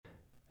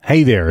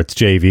Hey there, it's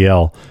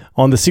JVL.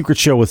 On The Secret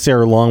Show with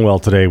Sarah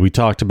Longwell today, we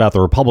talked about the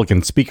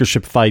Republican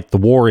speakership fight, the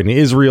war in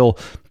Israel,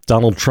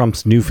 Donald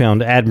Trump's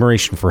newfound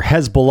admiration for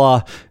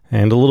Hezbollah,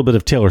 and a little bit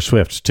of Taylor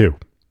Swift, too.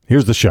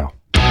 Here's the show.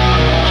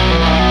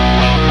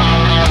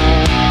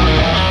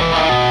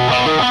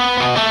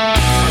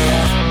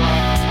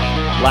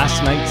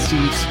 Last night,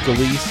 Steve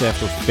Scalise,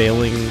 after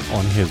failing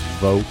on his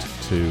vote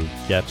to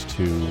get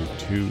to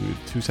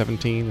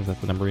 217, is that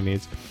the number he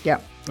needs? Yeah.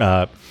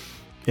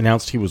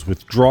 Announced he was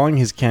withdrawing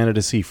his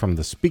candidacy from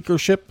the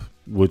speakership,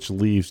 which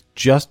leaves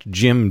just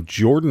Jim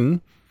Jordan,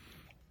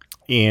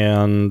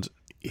 and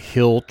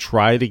he'll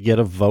try to get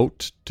a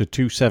vote to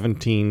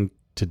 217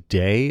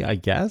 today, I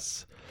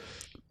guess.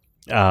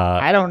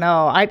 I don't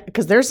know.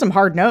 Because there's some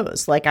hard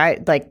no's.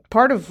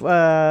 Part of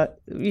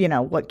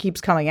what keeps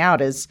coming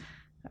out is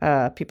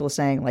people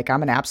saying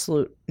I'm an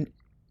absolute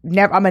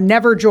I'm a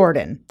never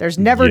Jordan. There's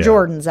never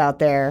Jordans out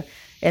there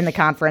in the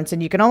conference,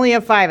 and you can only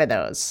have 5 of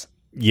those.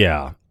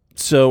 Yeah.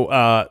 So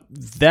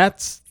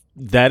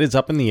that is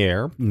up in the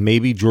air.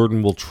 Maybe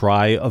Jordan will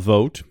try a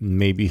vote.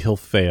 Maybe he'll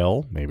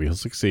fail. Maybe he'll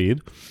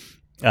succeed.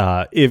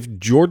 If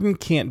Jordan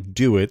can't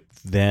do it,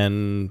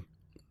 then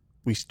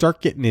we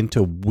start getting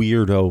into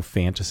weirdo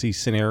fantasy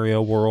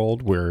scenario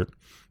world where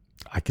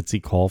I could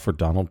see call for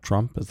Donald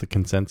Trump as the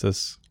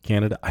consensus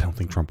candidate. I don't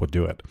think Trump would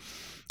do it.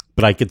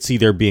 But I could see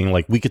there being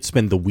we could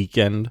spend the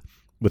weekend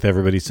with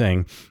everybody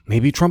saying,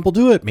 maybe Trump will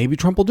do it, maybe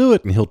Trump will do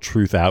it. And he'll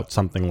truth out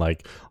something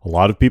like, a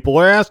lot of people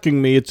are asking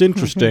me, it's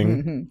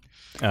interesting.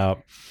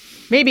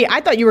 Maybe,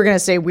 I thought you were going to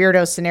say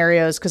weirdo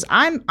scenarios, because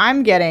I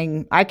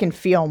can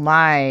feel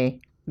my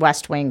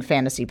West Wing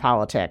fantasy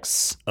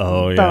politics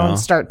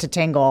bones start to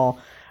tingle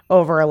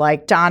over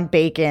Don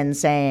Bacon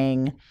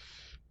saying,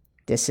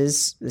 this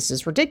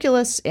is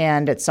ridiculous.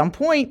 And at some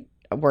point,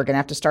 we're going to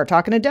have to start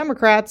talking to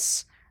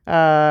Democrats.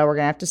 We're going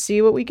to have to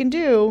see what we can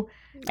do.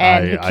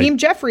 And Hakeem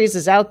Jeffries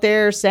is out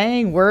there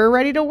saying, we're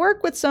ready to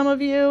work with some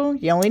of you.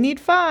 You only need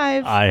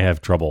 5. I have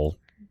trouble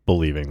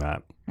believing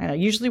that. I know.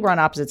 Usually we're on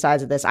opposite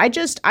sides of this.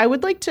 I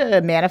would like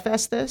to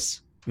manifest this.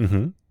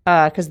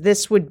 Because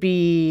this would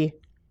be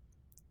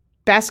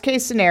best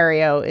case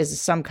scenario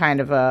is some kind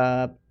of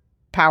a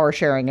power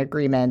sharing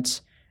agreement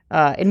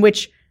in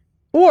which,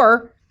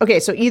 so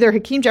either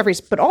Hakeem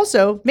Jeffries, but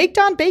also make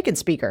Don Bacon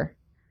speaker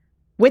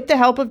with the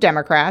help of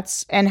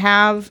Democrats and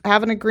have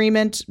an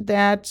agreement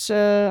that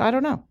I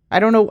don't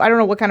know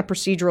what kind of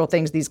procedural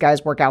things these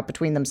guys work out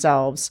between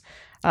themselves.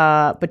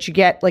 But you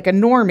get a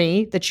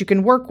normie that you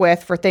can work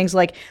with for things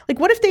like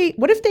what if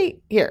they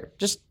here,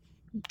 just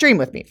dream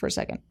with me for a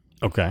second.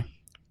 Okay.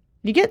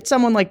 You get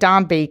someone like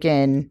Don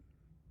Bacon,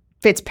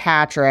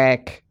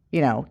 Fitzpatrick,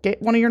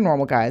 get one of your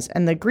normal guys.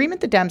 And the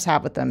agreement the Dems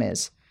have with them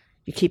is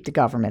you keep the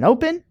government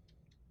open.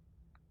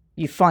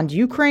 You fund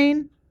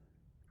Ukraine.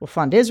 We'll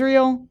fund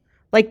Israel.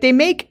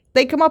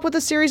 They come up with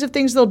a series of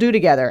things they'll do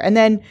together.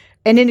 And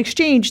in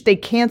exchange, they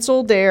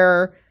cancel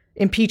their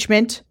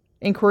impeachment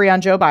inquiry on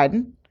Joe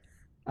Biden.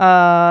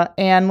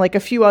 And a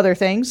few other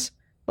things.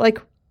 Why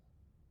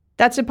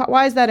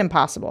is that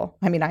impossible?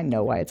 I mean, I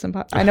know why it's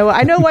impossible.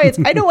 I know why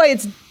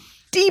it's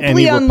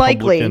deeply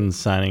unlikely. Any Republican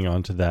signing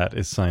on to that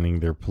is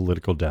signing their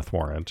political death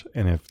warrant.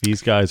 And if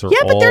these guys are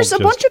but there's a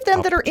bunch of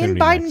them that are in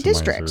Biden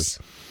districts.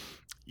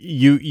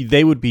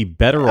 They would be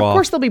better off. Of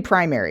course, they'll be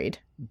primaried.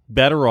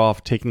 Better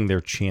off taking their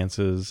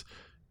chances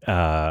in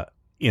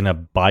a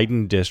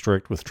Biden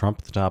district with Trump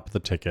at the top of the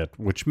ticket,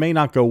 which may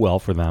not go well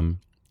for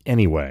them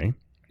anyway,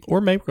 or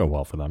may go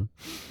well for them,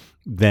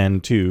 than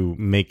to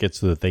make it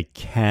so that they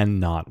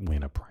cannot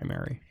win a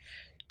primary.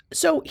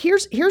 So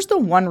here's the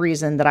one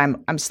reason that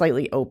I'm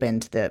slightly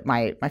open to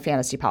my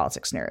fantasy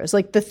politics scenarios.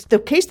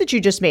 The case that you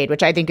just made,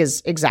 which I think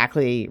is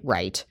exactly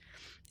right,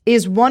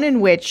 is one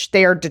in which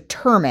they are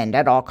determined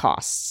at all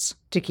costs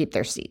to keep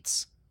their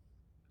seats.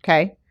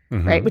 Okay?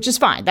 Mm-hmm. Right? Which is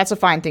fine. That's a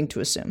fine thing to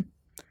assume.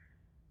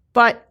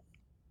 But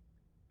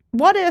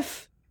what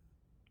if,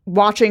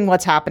 watching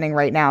what's happening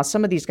right now,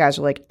 some of these guys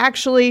are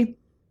actually,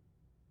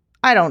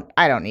 I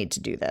don't need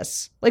to do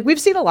this. We've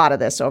seen a lot of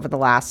this over the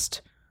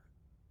last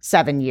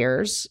 7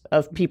 years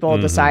of people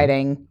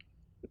deciding,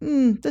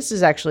 this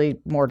is actually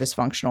more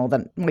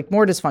dysfunctional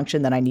more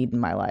dysfunction than I need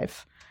in my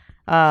life.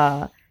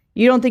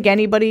 You don't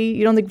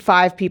think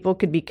 5 people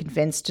could be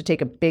convinced to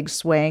take a big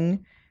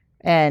swing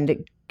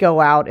and go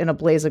out in a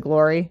blaze of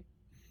glory?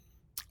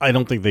 I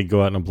don't think they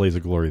go out in a blaze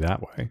of glory that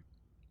way.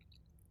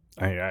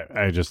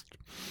 I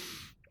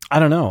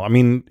don't know. I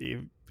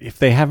mean, if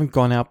they haven't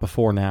gone out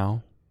before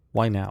now,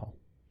 why now?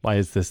 Why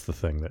is this the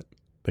thing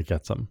that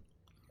gets them?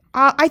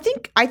 I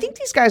think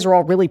these guys are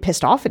all really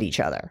pissed off at each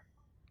other.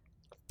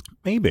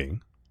 Maybe. I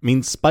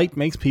mean, spite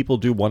makes people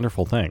do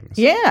wonderful things.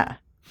 Yeah.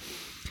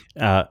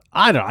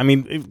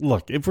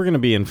 Look, if we're going to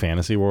be in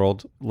fantasy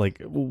world,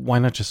 why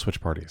not just switch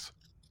parties?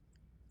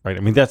 Right? I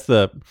mean, that's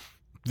the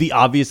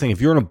obvious thing. If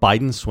you're in a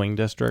Biden swing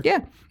district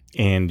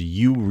and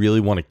you really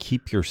want to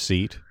keep your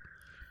seat,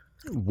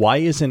 why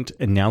isn't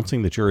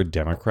announcing that you're a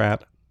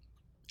Democrat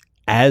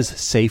as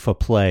safe a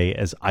play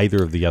as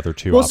either of the other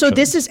two Well, options. so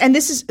this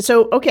is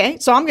okay.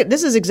 So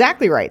this is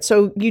exactly right.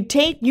 So you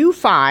take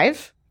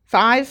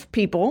five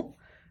people,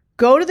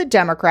 go to the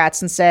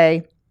Democrats and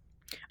say,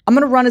 I'm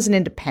going to run as an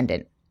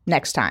independent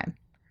next time.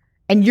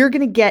 And you're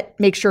going to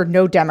make sure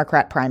no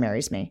Democrat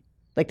primaries me.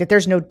 Like that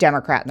there's no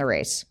Democrat in the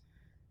race.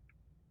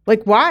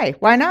 Like, why?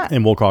 Why not?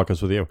 And we'll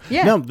caucus with you.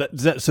 Yeah. No,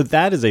 so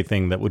that is a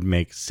thing that would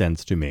make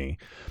sense to me.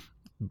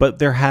 But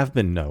there have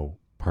been no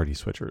party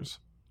switchers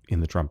in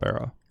the Trump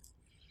era.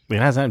 It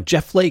hasn't.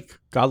 Jeff Flake,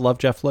 God love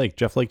Jeff Flake.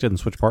 Jeff Flake didn't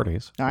switch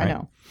parties. I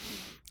know.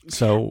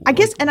 So I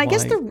guess, I'm sorry,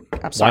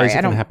 why is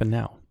it going to happen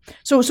now?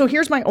 So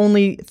here's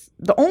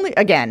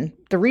the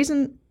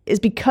reason is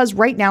because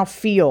right now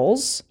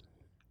feels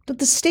that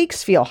the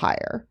stakes feel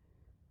higher,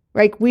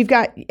 right? We've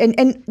got,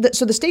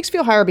 so the stakes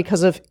feel higher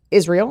because of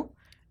Israel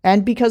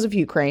and because of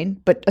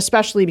Ukraine, but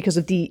especially because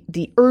of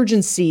the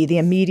urgency, the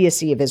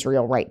immediacy of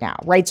Israel right now,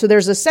 right? So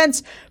there's a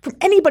sense from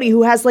anybody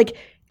who has like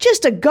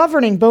just a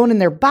governing bone in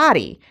their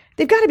body,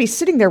 they've got to be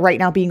sitting there right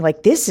now being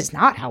like, this is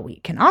not how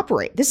we can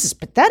operate. This is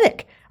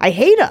pathetic. I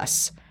hate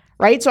us,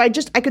 right? So I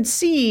could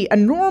see a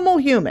normal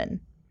human.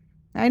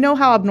 I know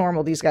how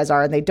abnormal these guys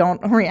are and they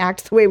don't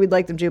react the way we'd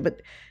like them to, but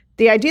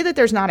the idea that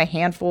there's not a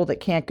handful that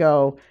can't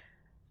go,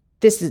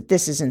 this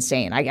is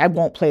insane. I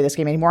won't play this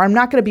game anymore. I'm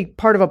not going to be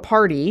part of a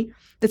party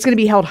that's going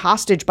to be held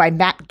hostage by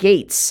Matt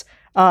Gaetz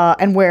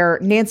and where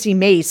Nancy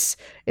Mace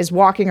is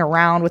walking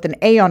around with an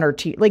A on her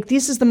teeth. Like,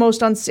 this is the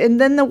most and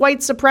then the white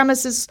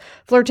supremacist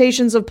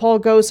flirtations of Paul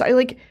Ghost.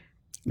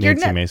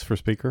 Nancy Mace for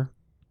speaker?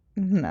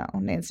 No,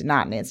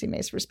 not Nancy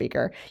Mace for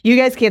speaker. You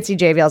guys can't see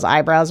JVL's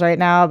eyebrows right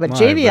now, but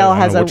JVL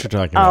has what you're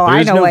talking about. There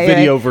is no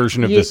video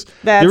version of this.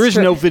 There is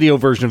no video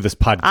version of this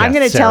podcast. I'm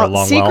going to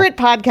tell secret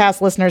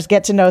podcast listeners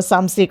get to know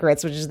some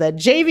secrets, which is that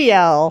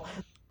JVL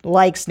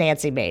likes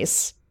Nancy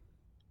Mace.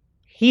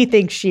 He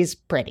thinks she's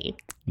pretty.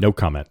 No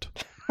comment.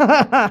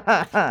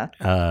 I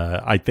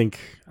think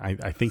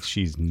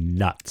she's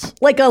nuts.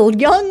 Like a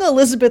young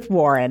Elizabeth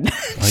Warren. Like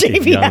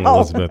JVL. A young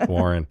Elizabeth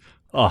Warren.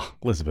 Oh,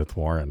 Elizabeth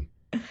Warren.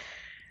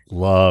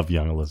 Love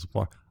young Elizabeth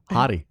Warren.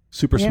 Hottie.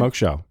 Super smoke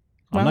show.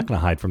 I'm not going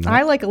to hide from that.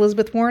 I like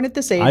Elizabeth Warren at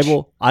this age.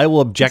 I will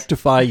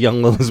objectify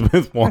young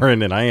Elizabeth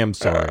Warren, and I am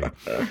sorry.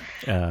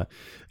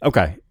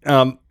 Okay.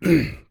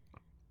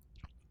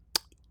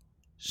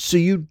 So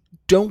you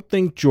don't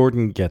think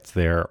Jordan gets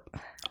there?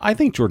 I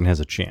think Jordan has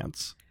a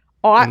chance.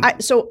 Oh, I'm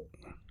not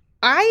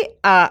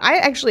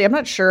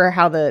sure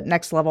how the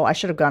next level. I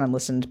should have gone and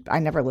listened. I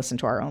never listened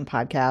to our own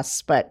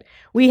podcasts, but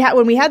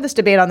when we had this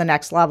debate on the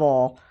next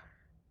level,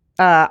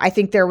 I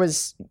think there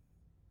was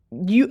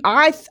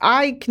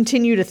I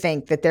continue to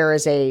think that there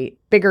is a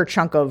bigger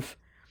chunk of,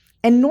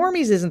 and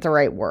normies isn't the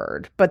right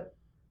word, but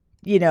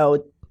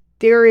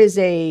there is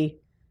a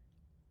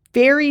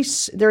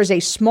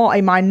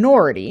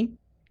minority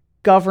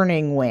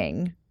governing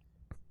wing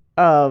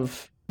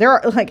of there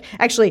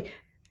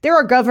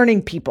are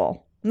governing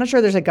people. I'm not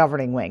sure there's a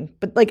governing wing,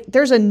 but like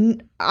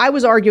I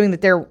was arguing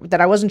that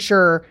I wasn't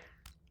sure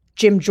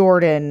Jim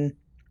Jordan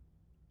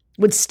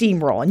would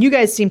steamroll. And you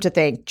guys seem to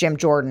think Jim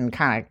Jordan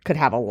kind of could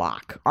have a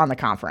lock on the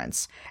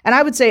conference. And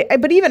I would say,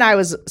 but even I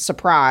was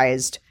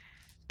surprised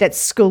that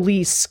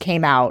Scalise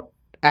came out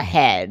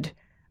ahead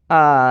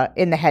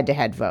in the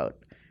head-to-head vote.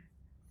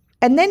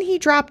 And then he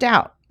dropped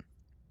out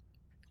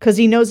because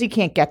he knows he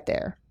can't get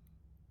there,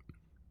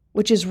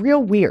 which is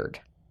real weird.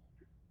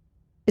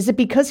 Is it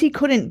because he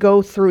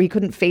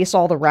couldn't face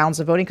all the rounds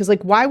of voting? Because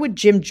why would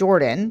Jim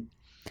Jordan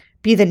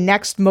be the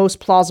next most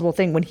plausible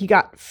thing when he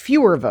got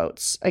fewer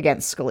votes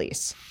against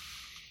Scalise?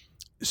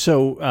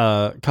 So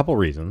a couple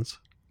reasons.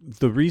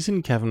 The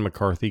reason Kevin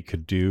McCarthy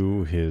could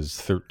do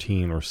his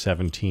 13 or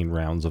 17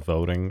 rounds of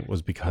voting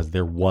was because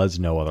there was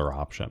no other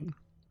option,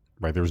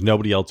 right? There was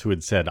nobody else who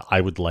had said, I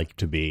would like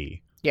to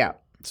be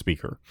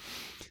speaker.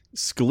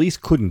 Scalise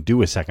couldn't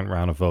do a second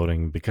round of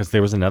voting because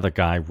there was another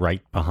guy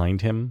right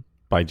behind him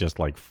by just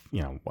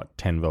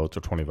 10 votes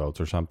or 20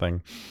 votes or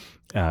something.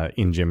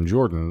 In Jim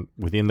Jordan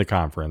within the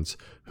conference,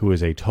 who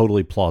is a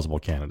totally plausible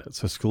candidate.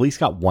 So Scalise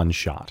got one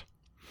shot.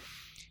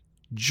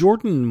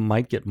 Jordan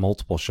might get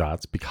multiple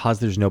shots because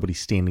there's nobody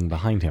standing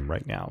behind him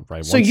right now,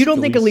 right? So you don't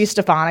think Elise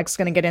Stefanik's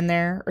going to get in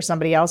there or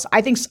somebody else?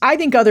 I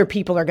think other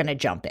people are going to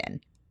jump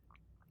in.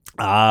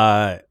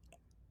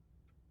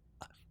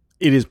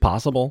 It is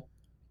possible.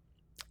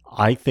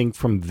 I think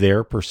from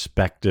their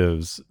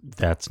perspectives,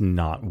 that's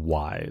not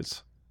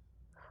wise.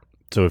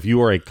 So if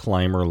you are a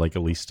climber like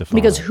Elise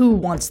Stefanik... Because who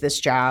wants this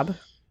job?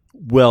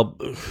 Well,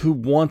 who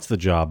wants the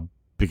job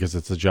because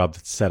it's a job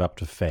that's set up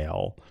to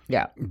fail.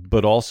 Yeah.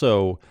 But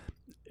also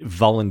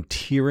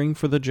volunteering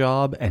for the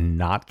job and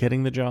not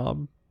getting the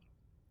job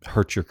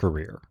hurts your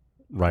career,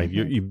 right?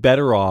 Mm-hmm. You're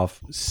better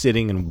off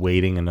sitting and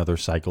waiting another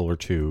cycle or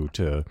two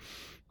to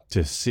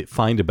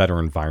find a better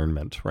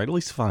environment, right?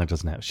 Elise Stefanik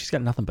she's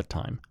got nothing but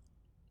time.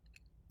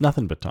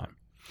 Nothing but time.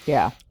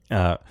 Yeah.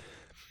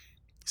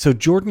 So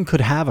Jordan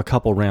could have a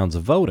couple rounds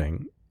of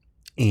voting.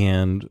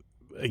 And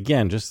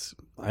again,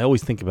 I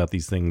always think about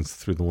these things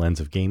through the lens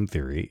of game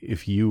theory.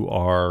 If you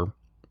are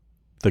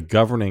the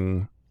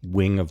governing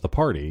wing of the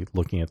party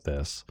looking at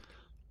this,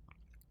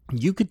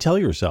 you could tell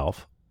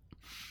yourself,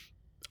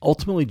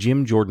 ultimately,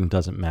 Jim Jordan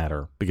doesn't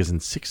matter because in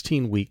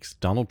 16 weeks,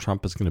 Donald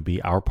Trump is going to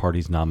be our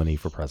party's nominee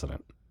for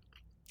president.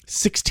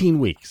 16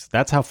 weeks.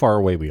 That's how far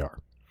away we are.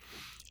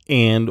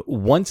 And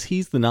once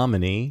he's the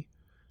nominee,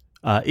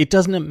 it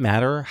doesn't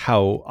matter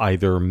how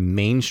either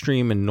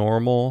mainstream and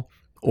normal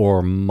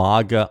or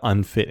MAGA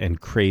unfit and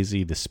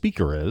crazy the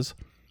speaker is.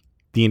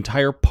 The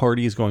entire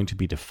party is going to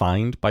be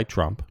defined by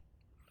Trump.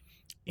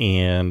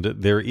 And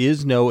there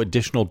is no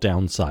additional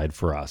downside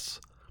for us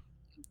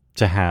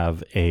to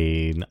have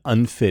an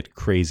unfit,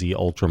 crazy,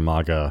 ultra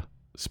MAGA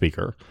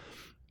speaker.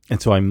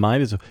 And so I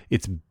might as well,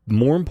 it's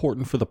more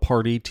important for the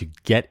party to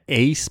get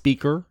a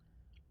speaker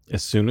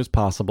as soon as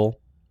possible.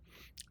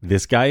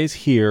 This guy is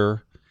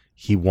here.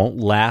 He won't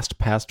last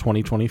past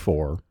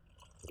 2024.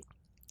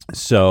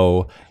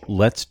 So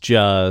let's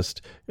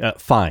just,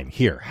 fine,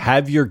 here,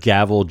 have your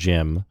gavel,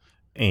 Jim,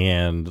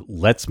 and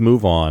let's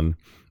move on.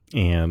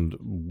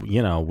 And,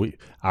 you know,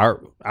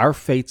 our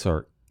fates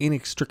are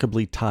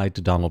inextricably tied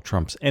to Donald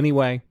Trump's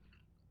anyway,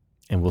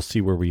 and we'll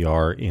see where we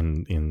are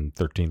in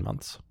 13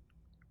 months.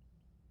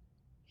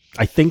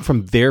 I think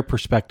from their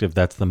perspective,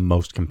 that's the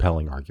most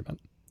compelling argument.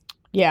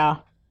 Yeah.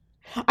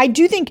 I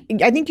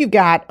think you've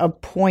got a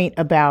point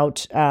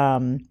about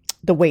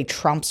the way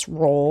Trump's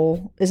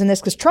role is in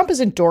this, because Trump has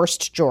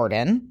endorsed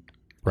Jordan.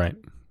 Right.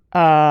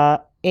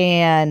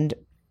 And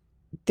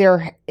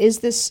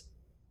there's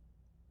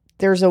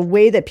a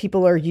way that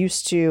people are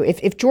used to,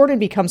 if Jordan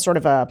becomes sort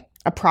of a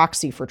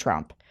proxy for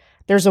Trump,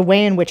 there's a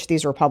way in which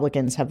these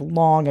Republicans have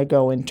long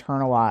ago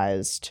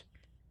internalized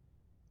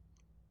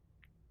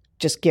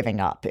just giving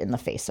up in the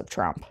face of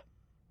Trump.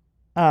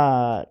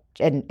 And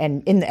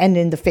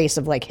in the face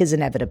of like his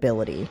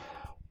inevitability.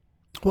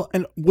 Well,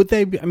 and would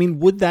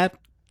that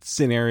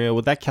scenario,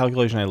 would that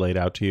calculation I laid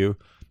out to you,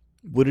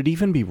 would it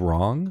even be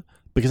wrong?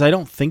 Because I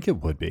don't think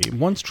it would be.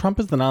 Once Trump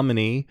is the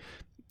nominee,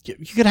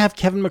 you could have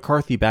Kevin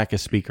McCarthy back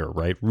as speaker,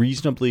 right?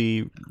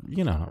 Reasonably,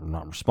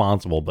 not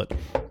responsible, but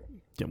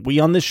we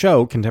on this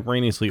show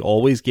contemporaneously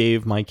always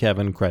gave Mike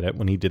Kevin credit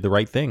when he did the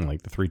right thing,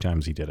 like the 3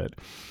 times he did it.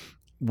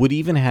 Would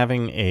even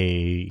having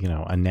a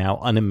now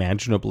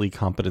unimaginably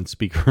competent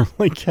speaker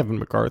like Kevin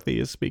McCarthy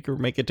as speaker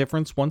make a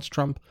difference once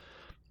Trump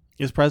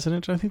is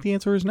president? I think the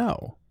answer is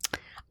no.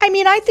 I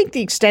mean, I think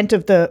the extent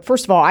of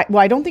first of all,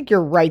 I don't think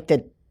you're right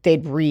that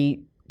they'd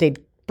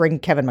bring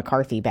Kevin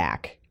McCarthy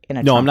back in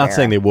a Trump I'm not era.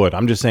 saying they would.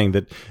 I'm just saying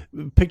that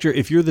picture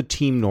if you're the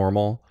team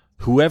normal,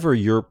 whoever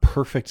your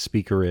perfect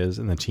speaker is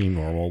in the team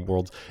normal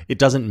world, it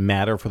doesn't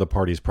matter for the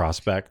party's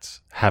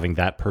prospects having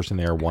that person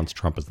there once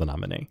Trump is the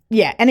nominee.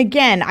 Yeah. And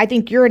again, I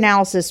think your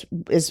analysis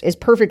is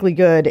perfectly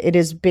good. It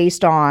is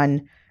based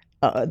on,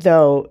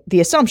 though,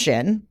 the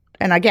assumption,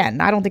 and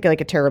again, I don't think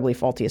like a terribly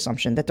faulty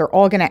assumption, that they're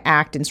all going to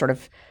act in sort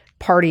of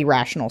party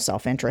rational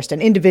self-interest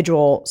and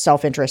individual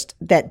self-interest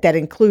that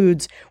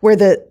includes where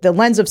the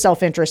lens of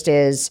self-interest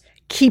is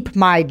keep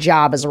my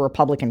job as a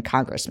Republican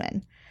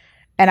congressman.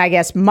 And I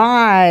guess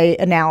my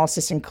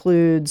analysis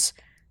includes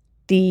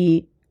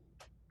the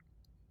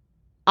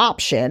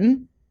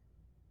option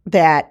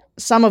that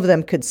some of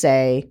them could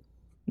say,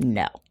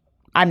 no,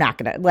 I'm not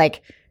going to,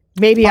 like,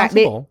 maybe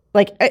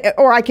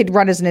or I could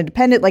run as an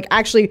independent, like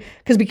actually,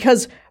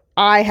 because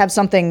I have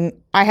something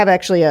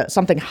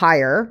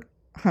higher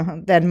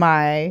than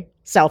my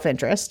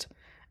self-interest,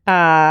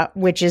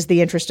 which is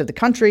the interest of the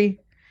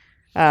country,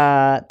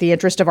 the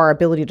interest of our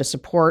ability to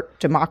support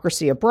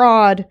democracy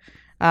abroad.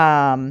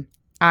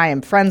 I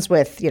am friends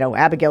with,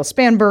 Abigail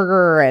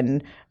Spanberger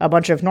and a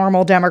bunch of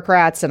normal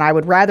Democrats, and I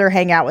would rather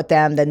hang out with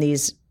them than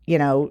these,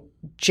 these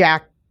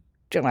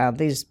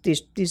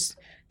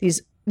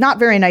not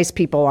very nice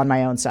people on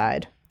my own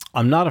side.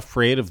 I'm not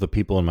afraid of the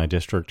people in my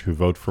district who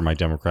vote for my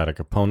Democratic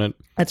opponent.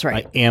 That's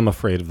right. I am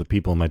afraid of the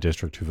people in my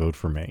district who vote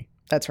for me.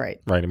 That's right.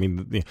 Right. I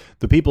mean,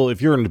 the people,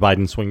 if you're in the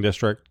Biden swing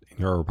district and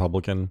you're a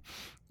Republican,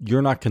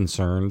 you're not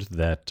concerned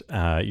that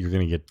you're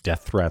going to get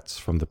death threats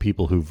from the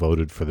people who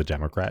voted for the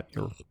Democrat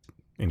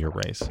in your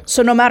race.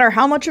 So no matter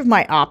how much of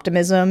my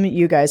optimism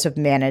you guys have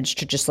managed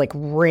to just like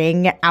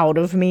wring out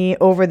of me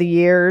over the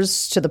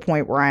years to the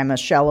point where I'm a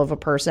shell of a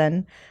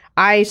person,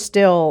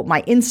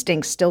 my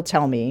instincts still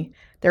tell me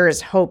there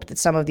is hope that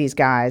some of these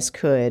guys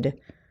could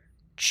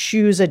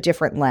choose a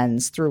different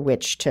lens through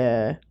which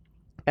to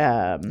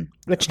operate.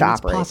 It's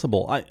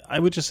possible. I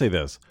would just say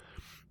this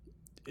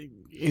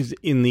is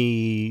in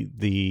the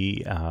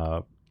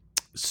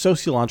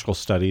sociological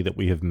study that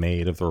we have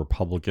made of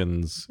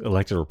the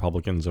elected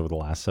Republicans over the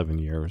last 7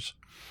 years,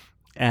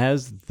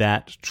 as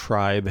that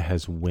tribe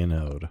has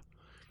winnowed,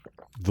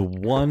 the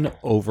one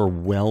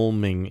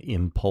overwhelming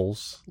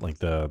impulse, like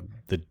the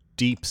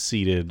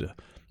deep-seated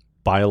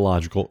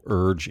biological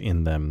urge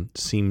in them,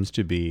 seems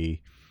to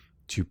be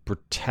to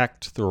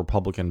protect the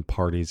Republican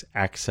Party's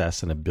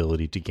access and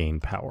ability to gain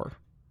power.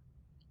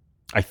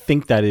 I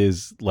think that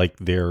is like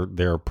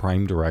their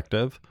prime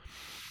directive.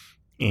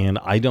 And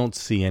I don't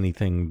see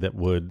anything that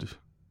would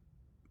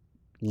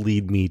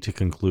lead me to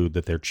conclude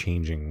that they're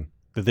changing,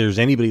 that there's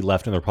anybody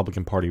left in the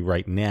Republican Party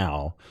right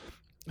now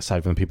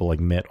aside from the people like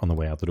Mitt on the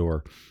way out the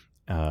door,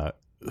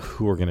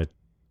 who are going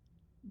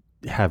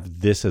to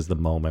have this as the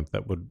moment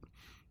that would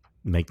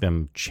make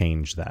them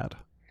change that.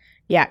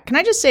 Yeah. Can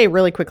I just say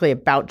really quickly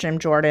about Jim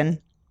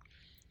Jordan?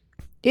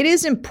 It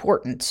is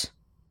important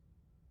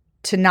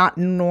to not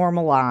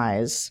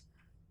normalize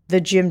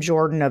the Jim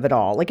Jordan of it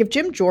all. Like if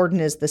Jim Jordan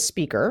is the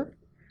speaker,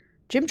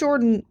 Jim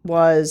Jordan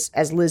was,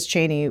 as Liz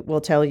Cheney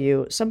will tell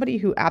you, somebody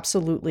who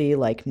absolutely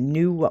like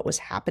knew what was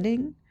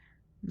happening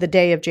the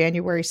day of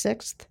January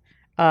 6th,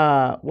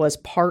 was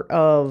part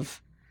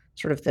of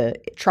sort of the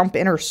Trump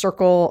inner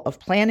circle of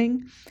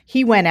planning.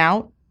 He went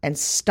out and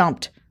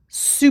stumped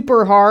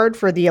super hard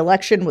for the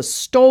election was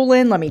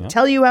stolen. Let me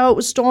tell you how it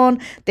was stolen.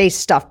 They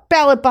stuffed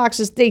ballot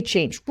boxes. They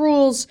changed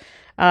rules.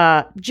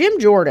 Jim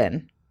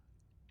Jordan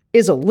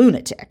is a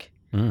lunatic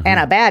and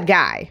a bad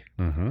guy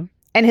and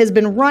has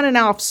been running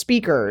off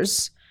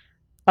speakers.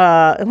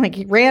 Like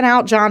he ran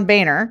out John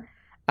Boehner,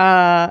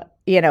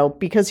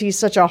 because he's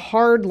such a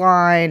hard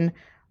line,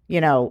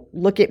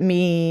 look at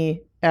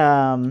me,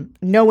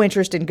 no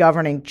interest in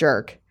governing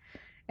jerk.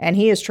 And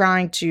he is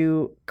trying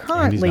to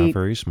currently. And he's not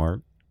very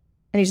smart.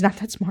 And he's not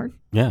that smart.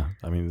 Yeah.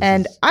 I mean,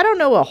 I don't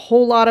know a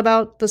whole lot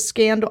about the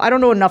scandal. I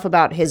don't know enough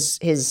about his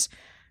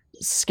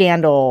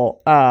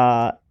scandal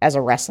as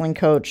a wrestling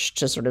coach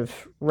to sort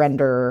of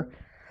render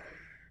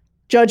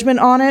judgment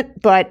on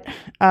it. But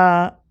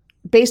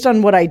based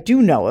on what I do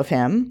know of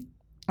him,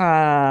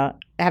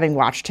 having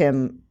watched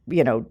him,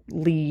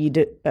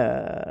 lead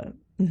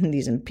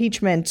these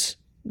impeachment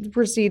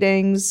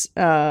proceedings,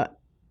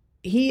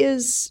 he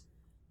is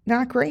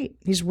not great.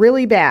 He's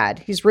really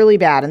bad.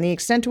 And the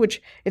extent to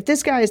which, if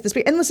this guy is the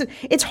speaker, and listen,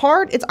 it's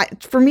hard.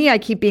 For me, I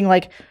keep being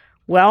like,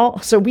 well,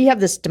 so we have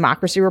this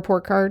democracy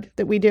report card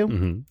that we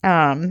do.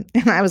 And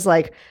I was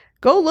like,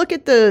 go look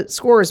at the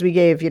scores we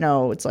gave,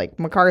 it's like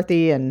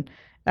McCarthy and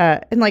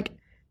like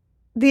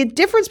the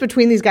difference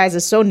between these guys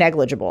is so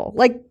negligible.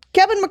 Like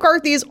Kevin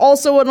McCarthy is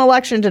also an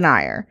election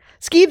denier.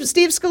 Steve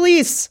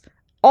Scalise,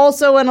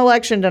 also an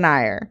election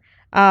denier.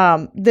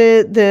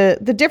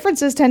 The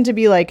differences tend to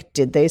be like,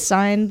 did they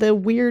sign the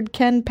weird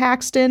Ken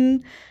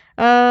Paxton,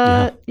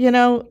 thing,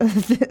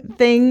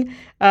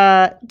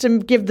 to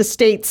give the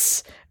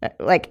states,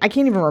 like, I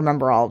can't even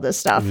remember all of this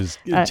stuff. It was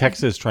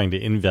Texas trying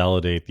to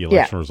invalidate the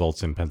election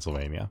results in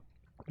Pennsylvania.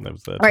 That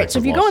was the all right. Texas So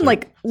if you lawsuit. go and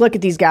like, look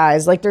at these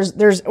guys, like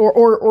there's,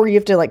 or you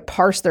have to like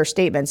parse their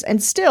statements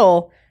and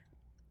still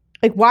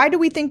like, why do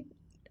we think,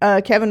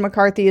 Kevin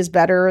McCarthy is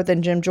better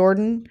than Jim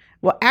Jordan?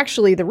 Well,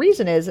 actually the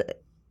reason is,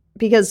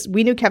 because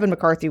we knew Kevin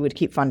McCarthy would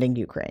keep funding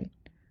Ukraine.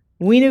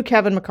 We knew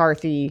Kevin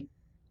McCarthy,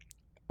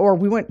 or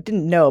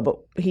didn't know, but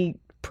he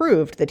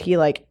proved that he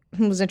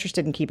was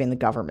interested in keeping the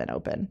government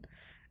open.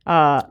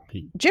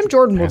 Jim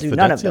Jordan will do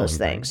none of those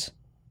things.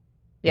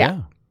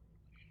 Yeah.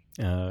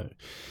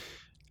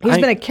 He's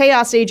been a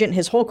chaos agent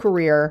his whole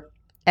career,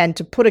 and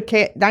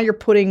now you're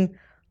putting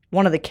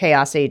one of the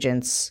chaos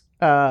agents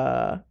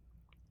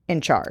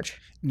in charge.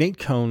 Nate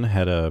Cohn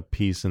had a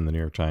piece in the New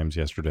York Times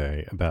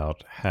yesterday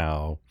about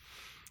how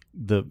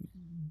the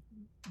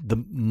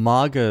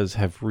MAGAs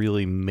have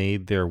really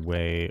made their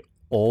way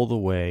all the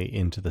way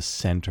into the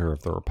center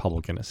of the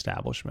Republican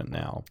establishment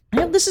now.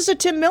 Yeah, this is a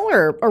Tim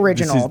Miller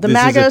original, the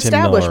MAGA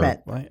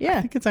establishment. Yeah.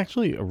 I think it's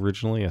actually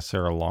originally a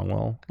Sarah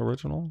Longwell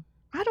original.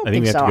 I don't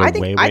think think so. We have to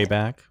go way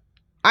back.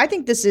 I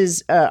think this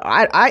is.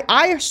 I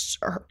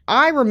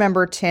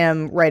remember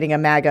Tim writing a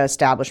MAGA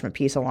establishment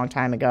piece a long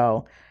time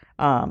ago.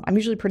 I'm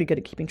usually pretty good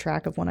at keeping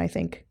track of when I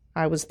think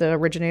I was the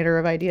originator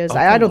of ideas.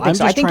 I don't think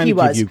so. I think he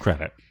was. Give you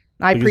credit.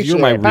 I appreciate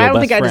it, but I don't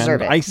think I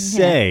deserve it. I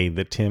say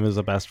that Tim is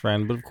a best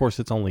friend, but of course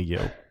it's only you.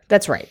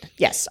 That's right.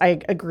 Yes,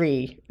 I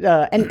agree.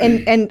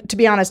 And to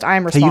be honest,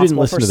 I'm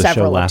responsible for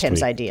several of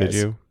Tim's ideas.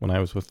 Did you? When I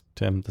was with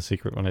Tim, The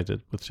Secret, when I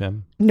did with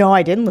Tim? No,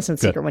 I didn't listen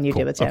to The Secret when you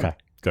did with Tim. Okay,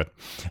 good.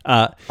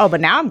 But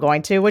now I'm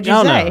going to. What'd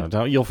you say?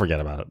 No, you'll forget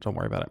about it. Don't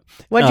worry about it.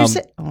 What'd you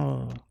say?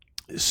 Oh.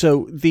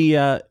 So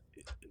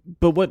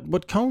but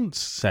what Cohn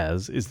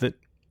says is that,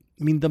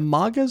 I mean, the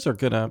MAGAs are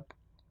going to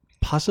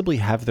possibly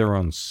have their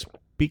own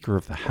Speaker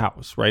of the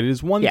House, right? It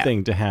is one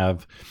thing to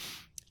have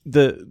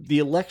the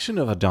election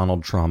of a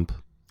Donald Trump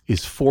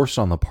is forced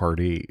on the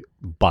party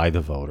by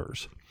the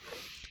voters.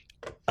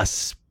 A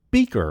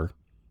speaker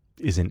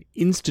is an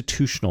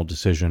institutional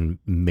decision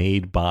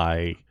made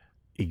by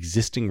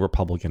existing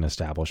Republican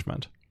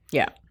establishment.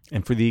 Yeah.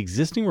 And for the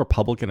existing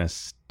Republican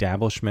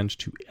establishment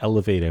to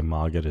elevate a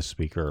MAGA to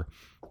speaker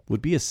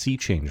would be a sea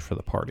change for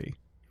the party.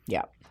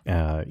 Yeah.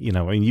 And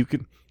you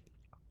could,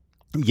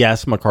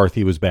 yes,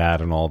 McCarthy was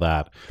bad and all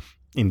that.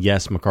 And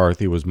yes,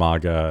 McCarthy was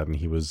MAGA and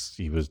he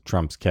was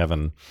Trump's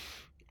Kevin.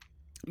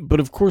 But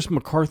of course,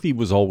 McCarthy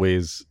was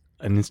always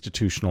an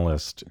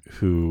institutionalist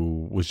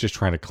who was just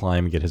trying to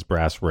climb and get his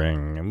brass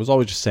ring and was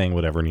always just saying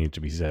whatever needed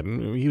to be said.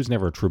 And he was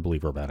never a true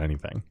believer about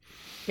anything.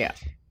 Yeah.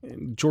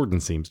 Jordan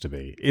seems to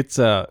be. It's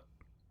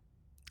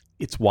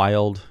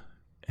wild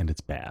and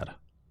it's bad.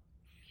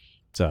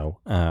 So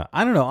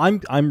I don't know.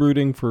 I'm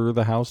rooting for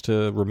the House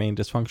to remain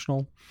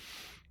dysfunctional.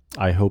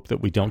 I hope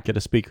that we don't get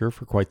a speaker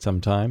for quite some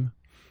time.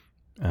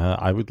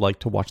 I would like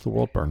to watch the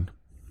world burn.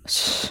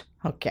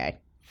 Okay.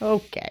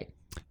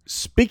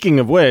 Speaking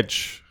of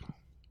which,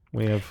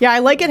 we have... Yeah, I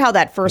like it how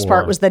that first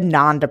part was the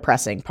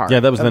non-depressing part. Yeah,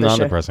 that was the show.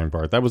 non-depressing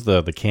part. That was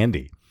the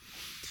candy.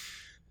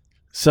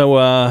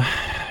 So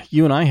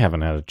you and I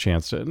haven't had a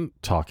chance to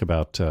talk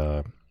about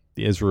the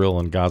Israel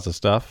and Gaza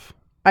stuff.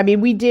 I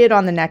mean, we did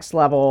on the next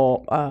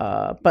level,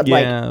 but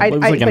yeah, it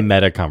was a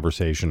meta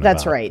conversation.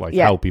 That's about, right.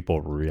 How people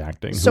were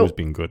reacting, who was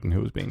being good and who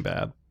was being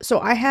bad. So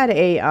I had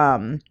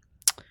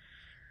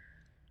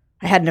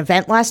I had an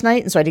event last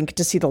night, and so I didn't get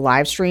to see the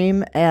live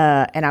stream.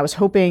 And I was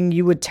hoping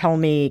you would tell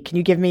me. Can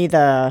you give me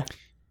the?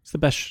 It's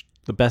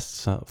the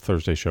best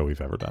Thursday show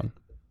we've ever done.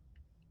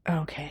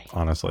 Okay.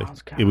 Honestly,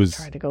 it was.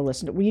 Trying to go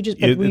listen to. Will you just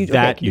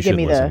you should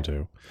listen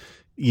to?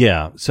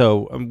 Yeah.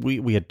 So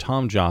we had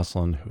Tom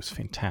Jocelyn, who's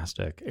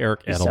fantastic.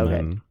 Eric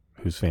Edelman,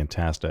 who's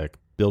fantastic.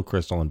 Bill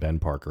Crystal and Ben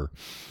Parker.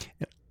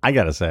 And I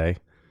gotta say,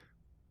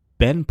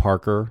 Ben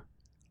Parker,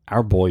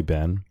 our boy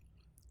Ben,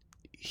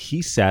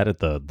 he sat at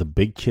the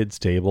big kids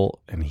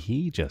table and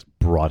he just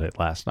brought it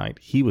last night.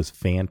 He was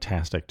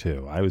fantastic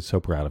too. I was so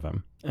proud of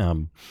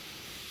him.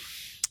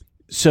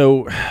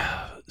 So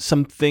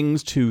some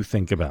things to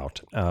think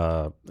about,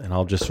 and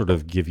I'll just sort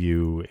of give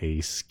you a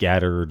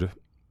scattered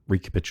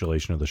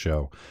recapitulation of the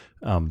show.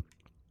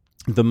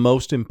 The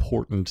most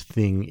important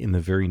thing in the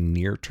very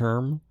near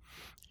term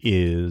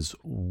is,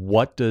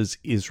 what does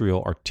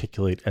Israel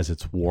articulate as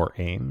its war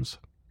aims?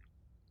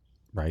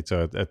 Right.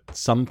 So at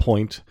some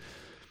point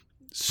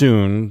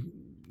soon,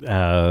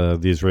 the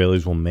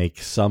Israelis will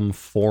make some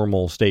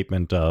formal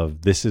statement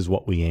of, this is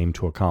what we aim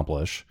to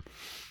accomplish.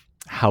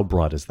 How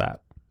broad is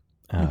that?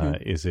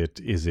 Is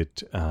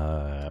it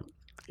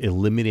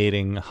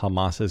eliminating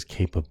Hamas's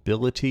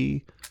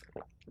capability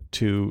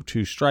to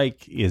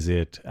strike? Is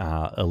it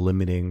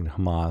eliminating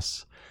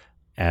Hamas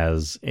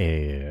as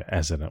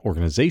an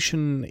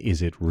organization?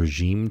 Is it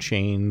regime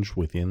change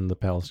within the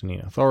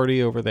Palestinian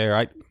Authority over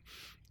there?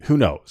 Who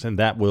knows? And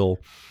that will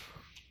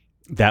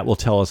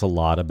tell us a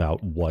lot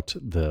about what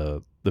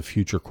the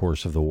future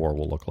course of the war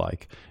will look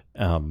like.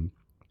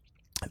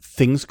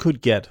 Things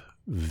could get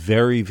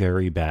very,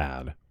 very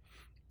bad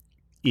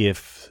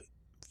if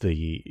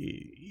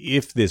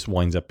this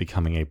winds up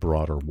becoming a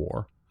broader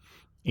war.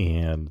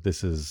 And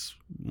this is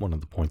one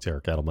of the points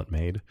Eric Edelman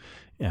made,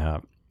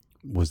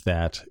 was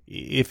that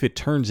if it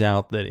turns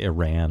out that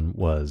Iran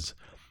was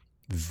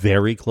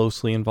very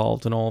closely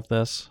involved in all of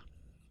this,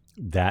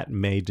 that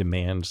may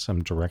demand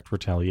some direct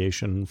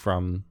retaliation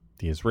from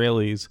the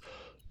Israelis,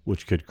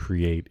 which could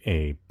create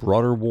a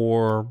broader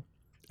war.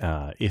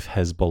 If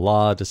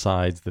Hezbollah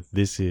decides that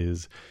this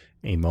is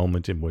a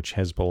moment in which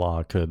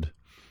Hezbollah could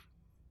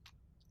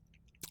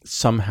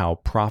somehow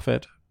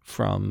profit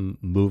from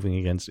moving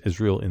against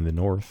Israel in the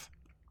north.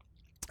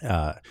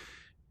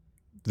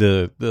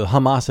 The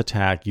Hamas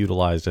attack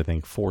utilized, I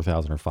think,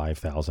 4,000 or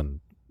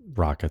 5,000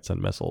 rockets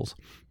and missiles.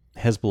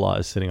 Hezbollah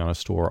is sitting on a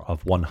store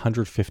of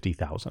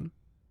 150,000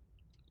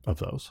 of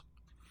those.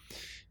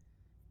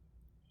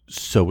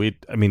 So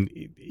it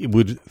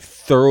would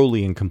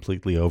thoroughly and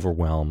completely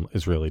overwhelm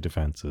Israeli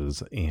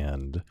defenses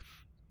and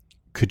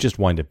could just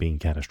wind up being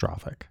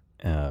catastrophic.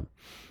 And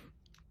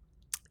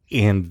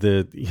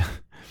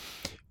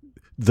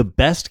the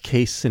best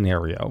case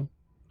scenario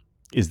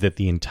is that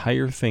the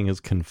entire thing is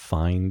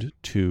confined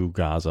to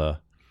Gaza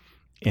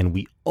and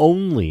we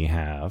only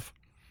have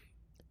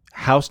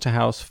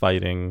house-to-house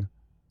fighting,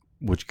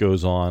 which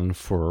goes on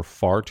for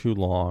far too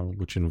long,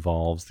 which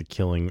involves the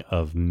killing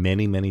of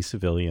many, many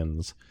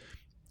civilians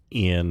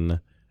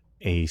in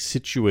a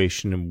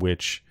situation in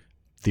which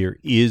there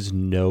is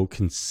no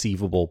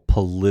conceivable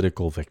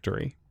political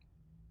victory.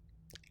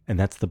 And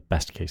that's the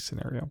best case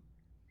scenario.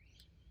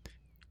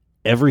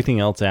 Everything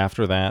else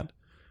after that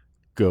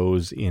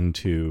goes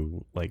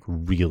into like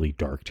really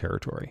dark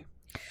territory.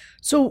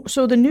 So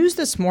the news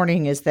this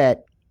morning is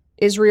that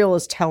Israel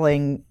is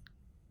telling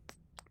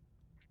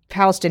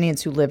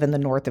Palestinians who live in the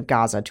north of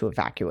Gaza to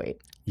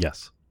evacuate.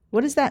 Yes.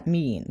 What does that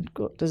mean?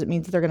 Does it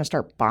mean that they're going to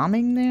start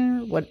bombing there?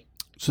 What?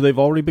 So they've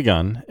already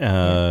begun.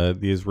 The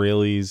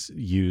Israelis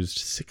used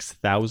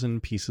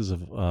 6,000 pieces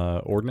of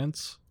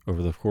ordnance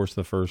over the course of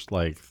the first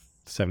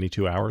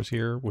 72 hours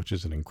here, which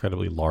is an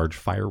incredibly large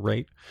fire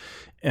rate.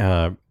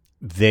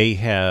 They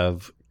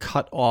have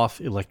cut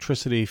off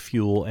electricity,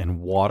 fuel,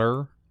 and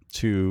water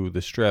to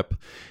the strip,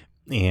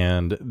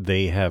 and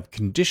they have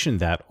conditioned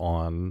that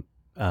on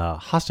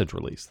hostage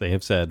release. They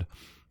have said,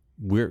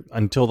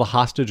 until the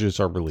hostages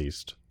are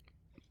released,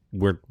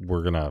 we're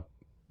gonna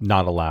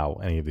not allow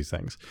any of these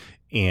things.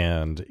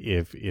 And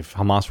if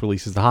Hamas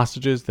releases the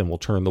hostages, then we'll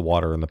turn the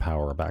water and the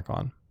power back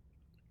on.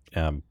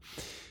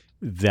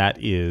 That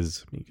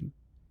is, you can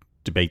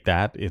debate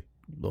that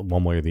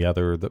one way or the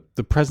other.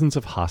 The presence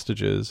of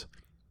hostages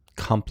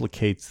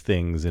complicates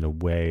things in a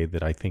way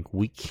that I think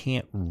we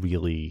can't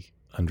really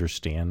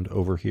understand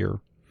over here.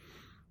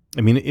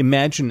 I mean,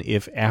 imagine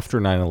if after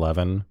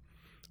 9/11,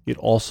 it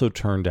also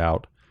turned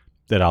out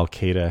that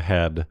Al-Qaeda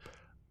had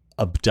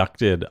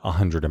abducted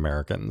 100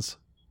 Americans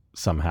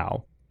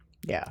somehow.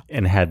 Yeah.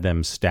 And had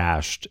them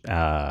stashed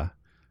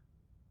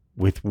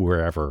with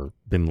wherever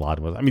bin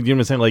Laden was. I mean, you know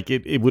what I'm saying? Like,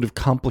 it would have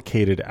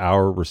complicated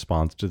our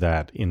response to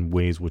that in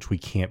ways which we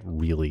can't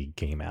really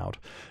game out.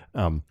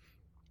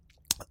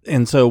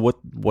 And so what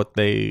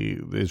the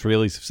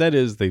Israelis have said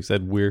is they've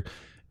said we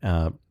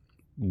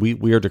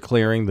are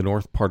declaring the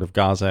north part of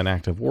Gaza an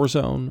active war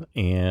zone,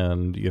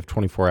 and you have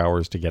 24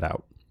 hours to get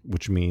out,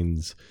 which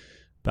means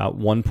about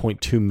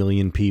 1.2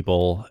 million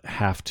people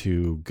have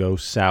to go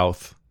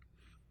south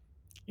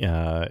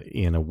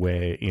in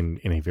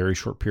a very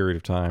short period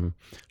of time.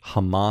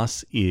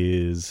 Hamas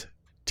is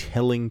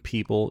telling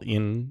people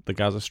in the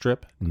Gaza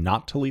Strip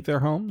not to leave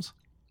their homes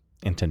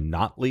and to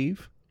not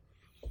leave,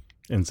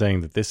 and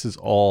saying that this is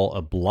all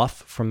a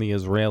bluff from the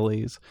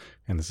Israelis,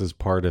 and this is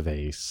part of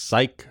a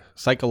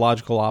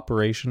psychological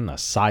operation, a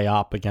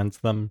psyop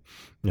against them,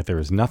 that there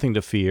is nothing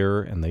to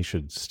fear and they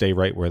should stay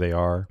right where they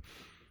are.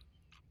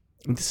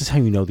 And this is how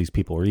you know these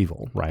people are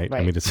evil, right?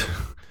 I mean,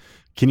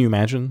 can you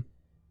imagine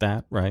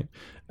that, right?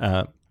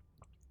 And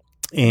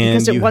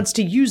because it wants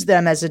to use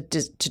them as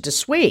to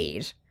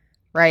dissuade,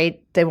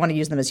 right? They want to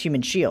use them as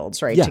human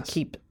shields, right? Yes. To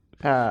keep...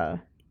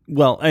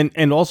 Well,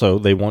 and also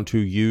they want to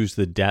use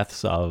the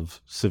deaths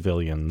of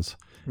civilians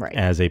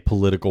as a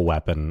political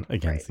weapon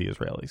against the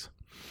Israelis.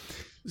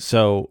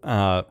 So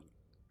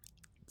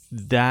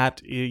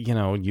that, you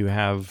know, you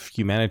have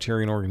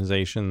humanitarian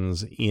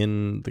organizations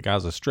in the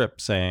Gaza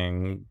Strip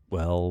saying,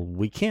 well,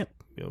 we can't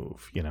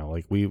move, you know,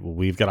 like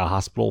we've got a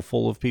hospital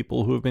full of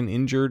people who have been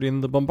injured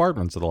in the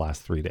bombardments of the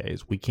last 3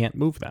 days. We can't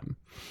move them.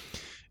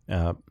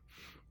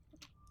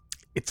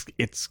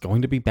 It's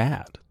going to be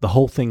bad. The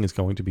whole thing is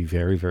going to be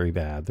very, very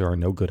bad. There are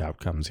no good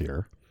outcomes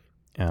here.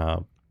 And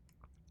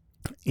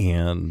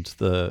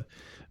this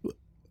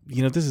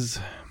is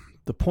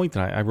the point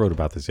that I wrote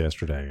about this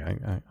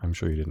yesterday. I'm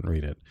sure you didn't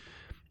read it.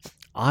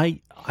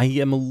 I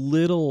am a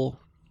little,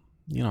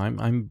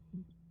 I'm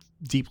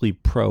deeply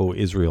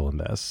pro-Israel in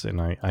this,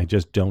 and I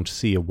just don't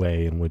see a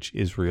way in which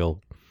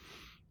Israel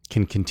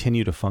can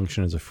continue to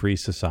function as a free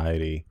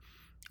society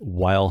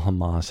while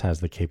Hamas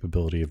has the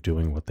capability of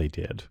doing what they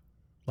did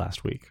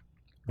last week,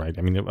 right?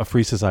 I mean, a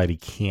free society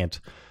can't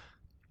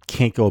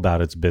go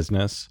about its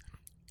business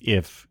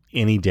if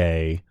any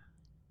day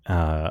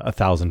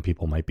 1,000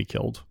 people might be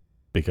killed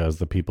because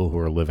the people who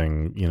are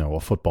living, a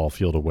football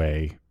field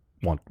away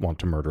want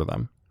to murder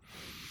them.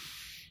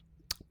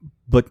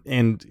 But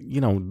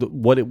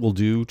what it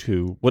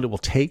will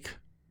take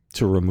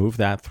to remove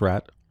that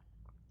threat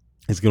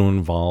is going to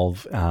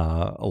involve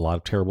a lot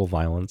of terrible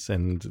violence,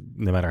 and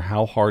no matter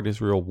how hard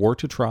Israel were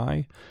to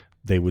try,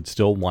 they would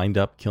still wind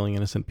up killing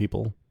innocent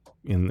people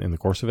in the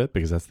course of it,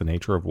 because that's the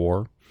nature of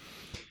war.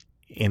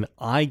 And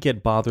I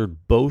get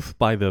bothered both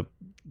by the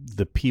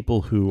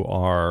people who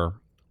are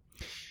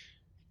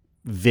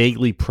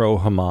vaguely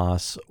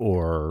pro-Hamas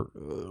or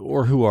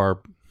who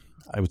are,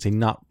 I would say,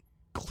 not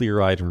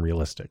clear-eyed and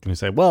realistic, and who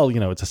say, well,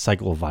 it's a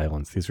cycle of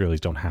violence. The Israelis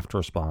don't have to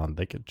respond.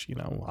 They could,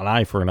 an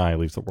eye for an eye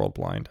leaves the world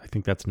blind. I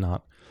think that's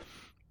not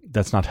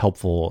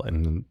helpful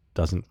and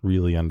doesn't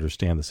really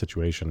understand the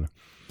situation.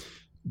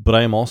 But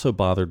I am also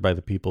bothered by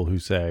the people who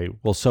say,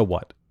 well, so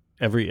what?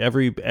 Every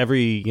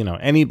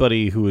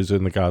anybody who is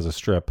in the Gaza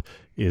Strip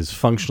is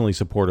functionally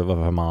supportive of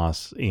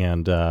Hamas,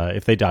 and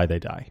if they die, they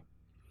die.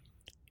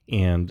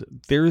 And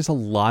there is a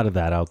lot of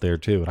that out there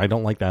too, and I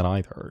don't like that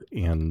either.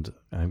 And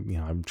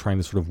I'm trying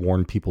to sort of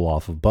warn people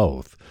off of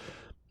both.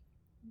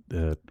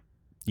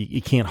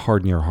 You can't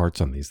harden your hearts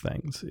on these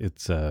things.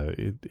 It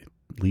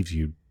leaves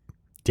you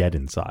dead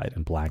inside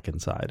and black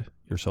inside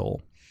your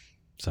soul.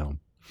 So,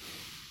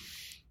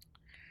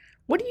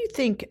 what do you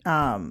think?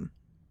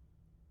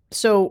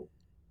 So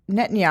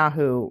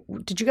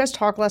Netanyahu, did you guys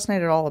talk last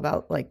night at all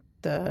about like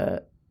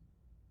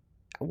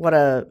what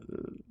a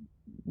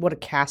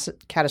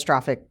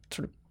catastrophic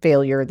sort of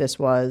failure this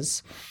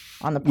was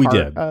on the part? We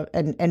did.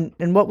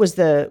 And what was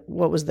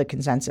the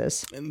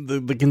consensus?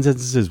 The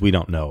consensus is we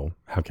don't know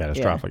how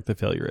catastrophic the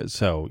failure is.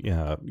 So,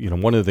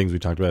 one of the things we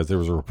talked about is there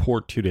was a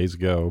report 2 days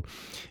ago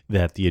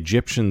that the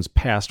Egyptians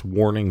passed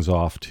warnings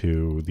off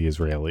to the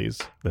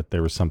Israelis that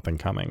there was something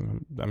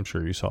coming. I'm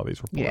sure you saw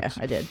these reports.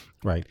 Yeah, I did.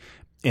 Right.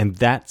 And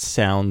that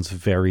sounds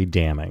very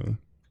damning.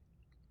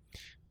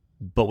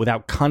 But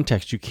without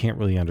context, you can't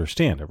really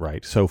understand it,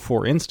 right? So,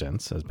 for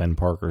instance, as Ben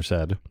Parker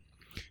said,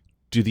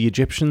 do the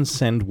Egyptians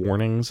send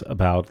warnings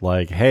about,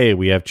 like, hey,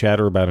 we have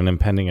chatter about an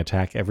impending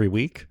attack every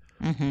week?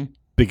 Mm-hmm.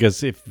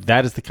 Because if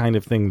that is the kind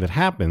of thing that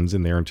happens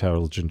in their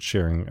intelligence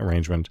sharing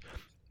arrangement,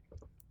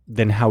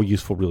 then how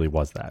useful really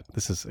was that?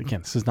 This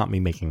is not me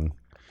making...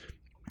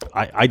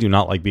 I do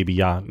not like Bibi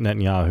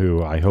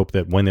Netanyahu. I hope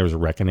that when there's a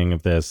reckoning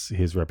of this,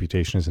 his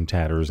reputation is in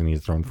tatters and he's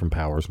thrown from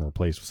powers and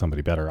replaced with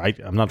somebody better.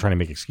 I'm not trying to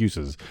make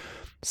excuses.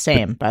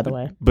 Same, by the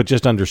way. But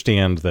just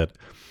understand that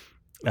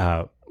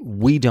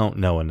we don't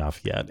know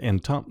enough yet.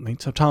 And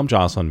Tom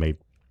Jocelyn made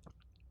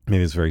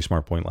this very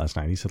smart point last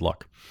night. He said,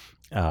 look,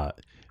 the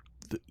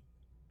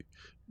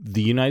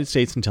United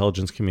States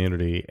intelligence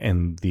community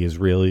and the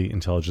Israeli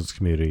intelligence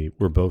community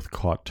were both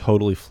caught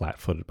totally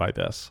flat-footed by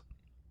this.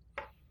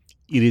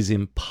 It is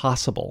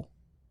impossible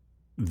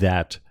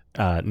that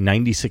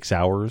 96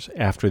 hours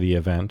after the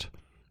event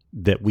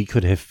that we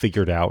could have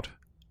figured out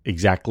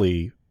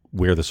exactly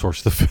where the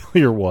source of the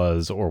failure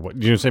was or what.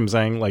 You know what I'm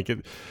saying? Like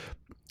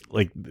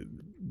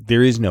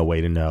there is no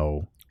way to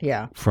know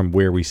from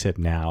where we sit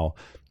now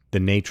the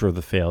nature of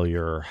the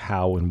failure,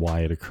 how and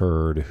why it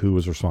occurred, who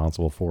was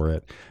responsible for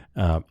it.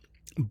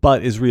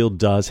 But Israel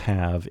does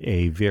have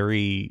a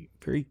very,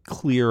 very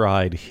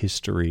clear-eyed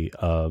history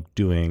of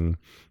doing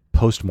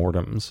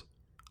postmortems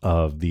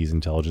of these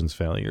intelligence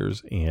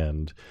failures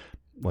and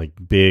like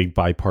big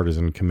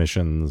bipartisan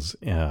commissions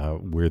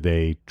where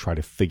they try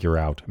to figure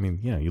out. I mean,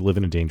 you live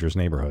in a dangerous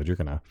neighborhood. You're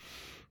gonna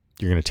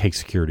take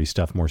security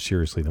stuff more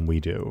seriously than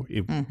we do.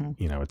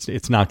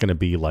 It's not going to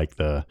be like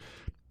the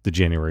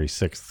January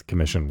 6th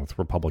commission with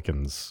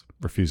Republicans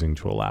refusing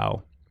to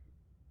allow.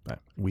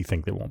 We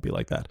think there won't be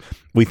like that.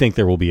 We think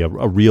there will be a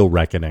real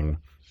reckoning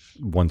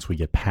once we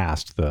get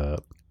past the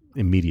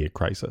immediate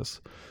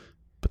crisis,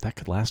 but that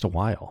could last a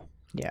while.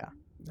 Yeah.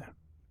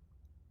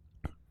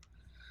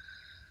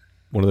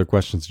 What other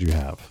questions do you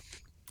have?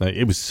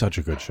 It was such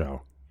a good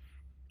show.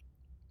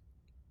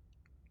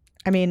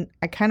 I mean,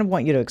 I kind of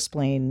want you to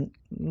explain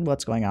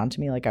what's going on to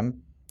me. Like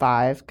I'm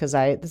 5 because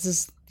this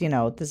is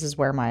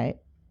where I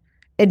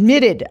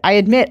admit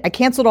I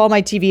canceled all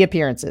my TV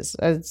appearances.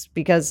 It's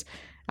because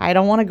I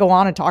don't want to go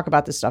on and talk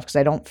about this stuff because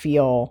I don't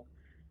feel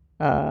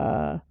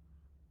the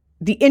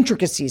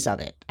intricacies of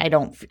it. I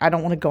don't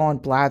want to go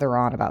and blather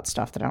on about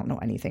stuff that I don't know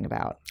anything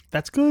about.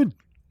 That's good.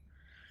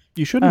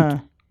 You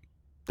shouldn't.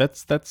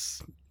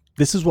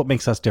 This is what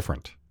makes us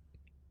different,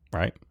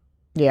 right?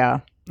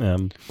 Yeah.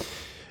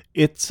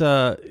 It's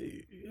I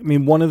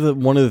mean, one of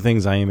the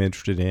things I am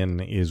interested in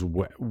is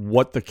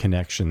what the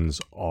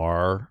connections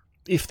are,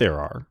 if there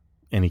are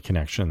any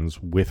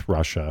connections with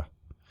Russia.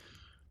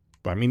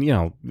 I mean,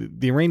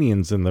 the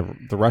Iranians and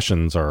the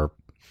Russians are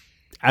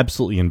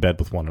absolutely in bed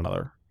with one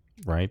another,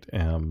 right?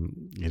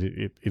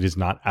 It is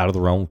not out of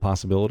the realm of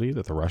possibility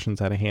that the Russians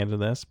had a hand in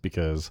this,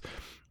 because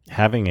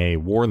having a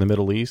war in the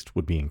Middle East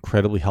would be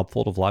incredibly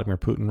helpful to Vladimir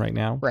Putin right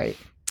now. Right.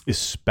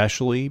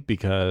 Especially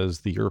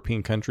because the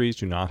European countries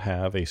do not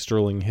have a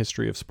sterling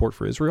history of support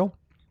for Israel.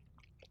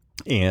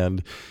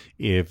 And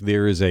if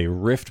there is a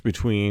rift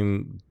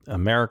between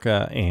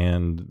America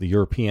and the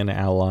European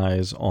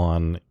allies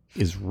on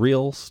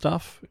Israel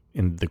stuff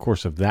in the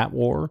course of that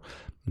war,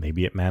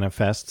 maybe it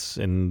manifests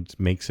and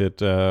makes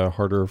it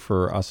harder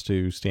for us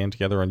to stand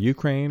together on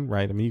Ukraine,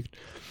 right? I mean,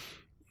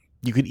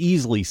 you could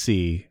easily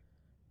see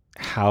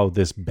how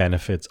this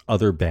benefits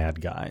other bad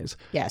guys.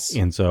 Yes.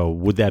 And so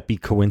would that be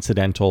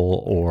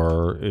coincidental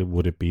or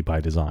would it be by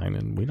design?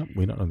 And we don't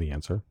know the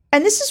answer.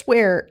 And this is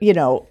where,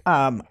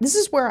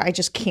 I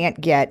just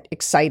can't get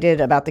excited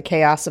about the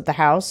chaos of the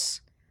House.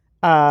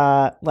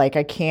 Like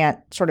I can't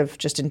sort of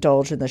just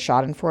indulge in the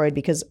schadenfreude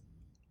because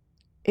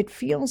it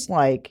feels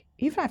like,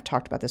 even I've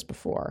talked about this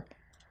before,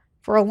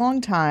 for a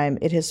long time,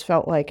 it has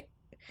felt like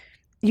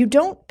you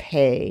don't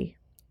pay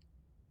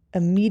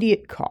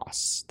immediate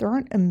costs. There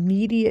aren't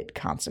immediate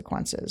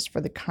consequences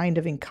for the kind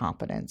of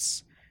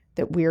incompetence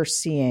that we're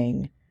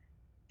seeing.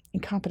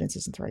 Incompetence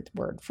isn't the right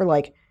word for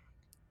like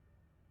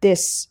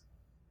this.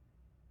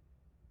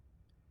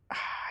 I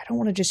don't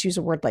want to just use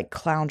a word like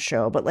clown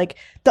show, but like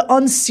the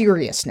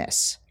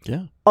unseriousness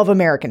of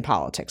American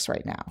politics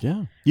right now.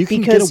 Yeah. You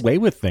can get away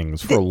with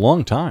things for a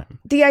long time.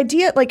 The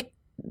idea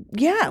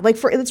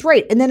it's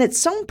right. And then at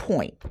some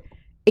point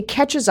it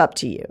catches up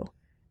to you.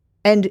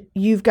 And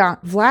you've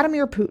got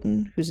Vladimir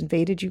Putin, who's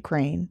invaded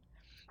Ukraine,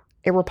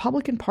 a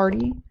Republican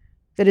Party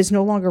that is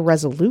no longer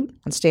resolute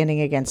on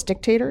standing against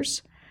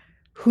dictators,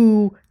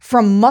 who,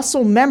 from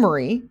muscle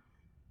memory,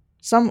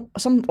 some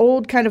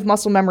old kind of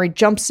muscle memory,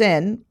 jumps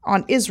in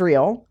on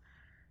Israel,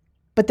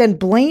 but then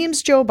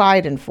blames Joe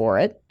Biden for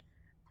it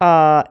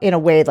in a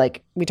way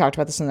like we talked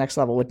about this in the next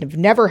level would have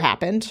never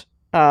happened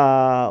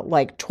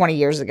like 20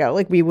 years ago.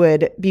 Like we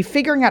would be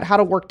figuring out how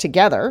to work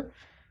together.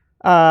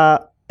 These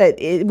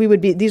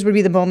would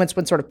be the moments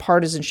when sort of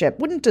partisanship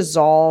wouldn't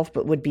dissolve,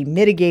 but would be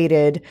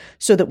mitigated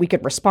so that we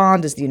could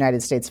respond as the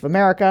United States of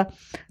America.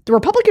 The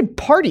Republican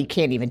Party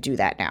can't even do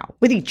that now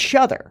with each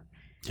other.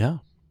 Yeah.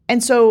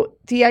 And so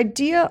the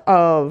idea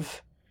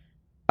of,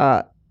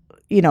 when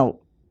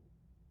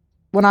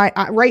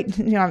I've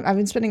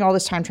been spending all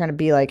this time trying to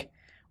be like,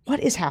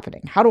 what is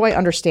happening? How do I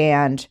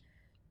understand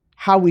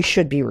how we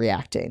should be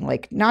reacting?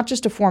 Like not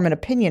just to form an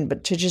opinion,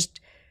 but to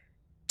just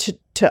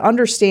to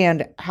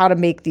understand how to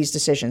make these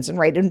decisions.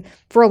 And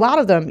for a lot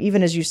of them,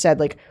 even as you said,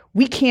 like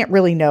we can't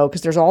really know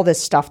because there's all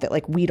this stuff that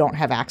like we don't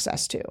have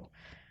access to.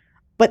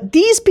 But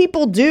these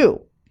people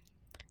do.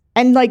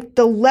 And like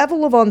the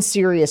level of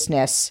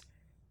unseriousness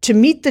to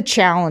meet the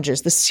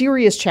challenges, the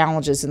serious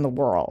challenges in the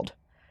world,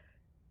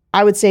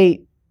 I would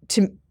say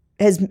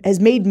has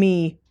made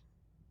me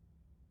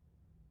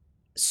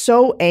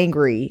so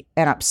angry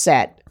and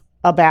upset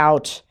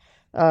about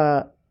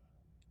they're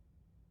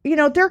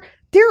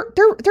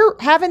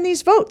having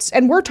these votes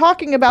and we're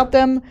talking about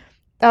them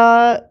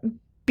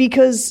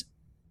because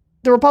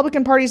the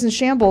Republican Party's in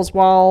shambles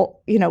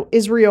while,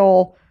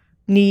 Israel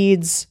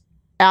needs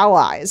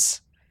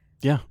allies.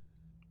 Yeah.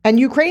 And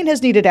Ukraine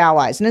has needed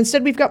allies. And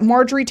instead we've got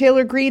Marjorie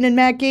Taylor Greene and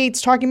Matt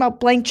Gaetz talking about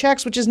blank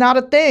checks, which is not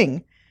a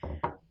thing.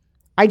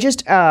 I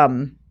just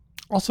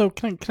also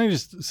can I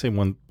just say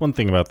one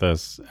thing about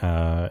this?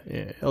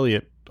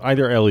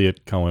 Either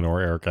Elliot Cohen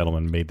or Eric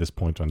Edelman made this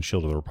point on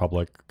Shield of the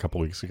Republic a couple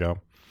weeks ago.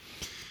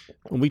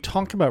 When we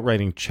talk about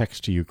writing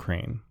checks to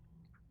Ukraine,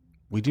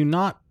 we do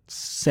not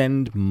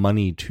send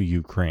money to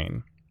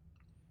Ukraine.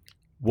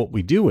 What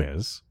we do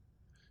is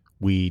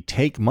we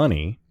take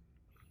money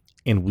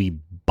and we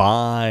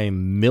buy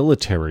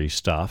military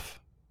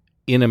stuff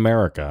in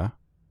America,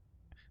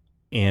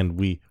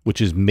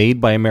 which is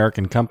made by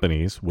American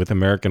companies with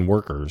American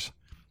workers,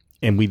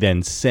 and we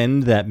then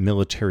send that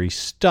military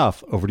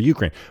stuff over to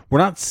Ukraine. We're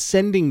not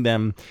sending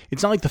them.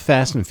 It's not like the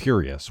Fast and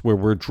Furious where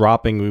we're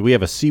dropping. We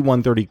have a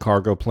C-130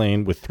 cargo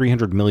plane with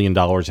 $300 million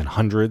in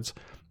hundreds,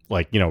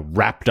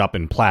 wrapped up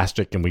in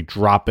plastic, and we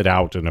drop it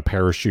out in a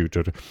parachute.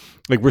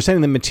 We're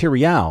sending the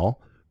material.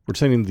 We're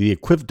sending the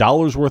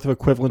dollars worth of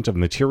equivalent of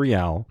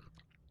material,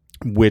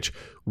 which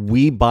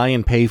we buy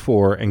and pay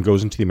for and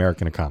goes into the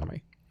American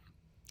economy.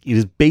 It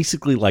is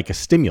basically like a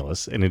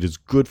stimulus, and it is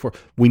good for...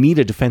 We need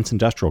a defense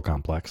industrial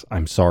complex.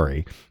 I'm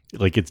sorry.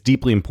 It's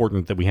deeply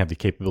important that we have the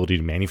capability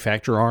to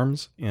manufacture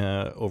arms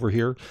over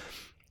here.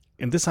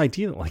 And this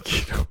idea,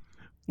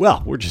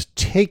 we're just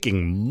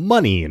taking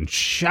money and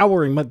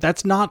showering money.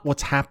 That's not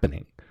what's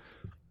happening.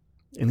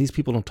 And these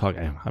people don't talk...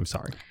 I'm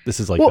sorry. This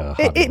is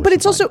but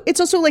it's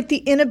also like the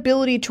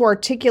inability to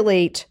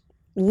articulate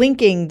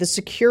linking the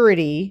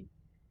security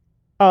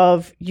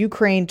of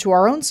Ukraine to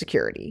our own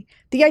security.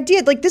 The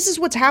idea, this is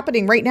what's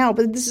happening right now,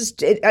 but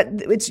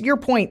it's your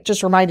point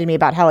just reminded me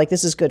about how,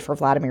 this is good for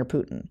Vladimir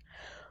Putin.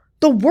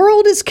 The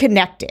world is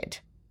connected.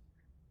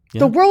 Yeah.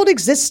 The world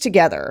exists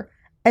together.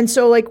 And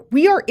so,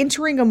 we are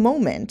entering a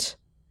moment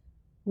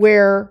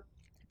where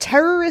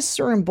terrorists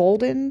are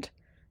emboldened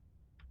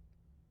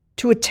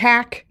to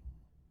attack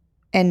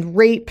and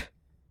rape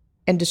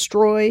and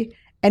destroy,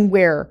 and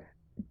where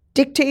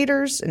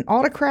dictators and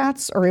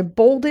autocrats are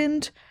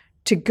emboldened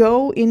to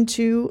go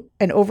into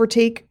and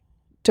overtake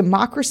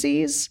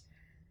democracies.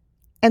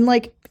 And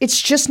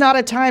it's just not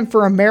a time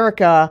for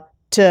America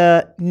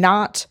to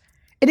not,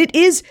 and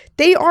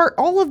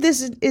all of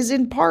this is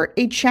in part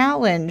a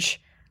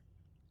challenge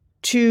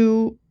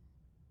to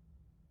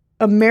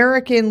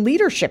American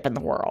leadership in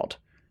the world,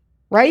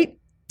 right?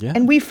 Yeah.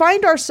 And we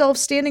find ourselves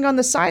standing on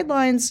the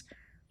sidelines,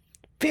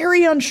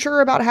 very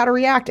unsure about how to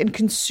react and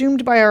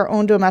consumed by our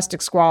own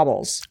domestic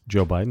squabbles.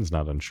 Joe Biden's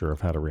not unsure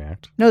of how to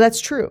react. No, that's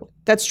true.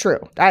 That's true.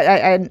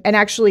 And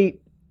actually,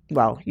 he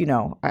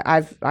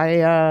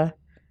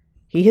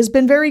has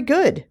been very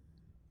good.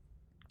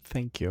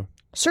 Thank you.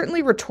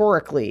 Certainly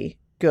rhetorically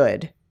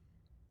good.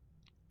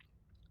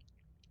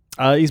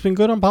 He's been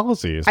good on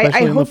policy,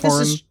 especially in the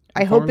foreign.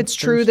 I hope it's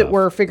true that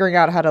we're figuring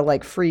out how to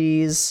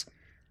freeze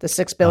the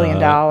 $6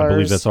 billion. I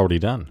believe that's already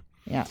done.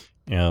 Yeah.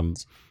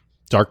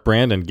 Dark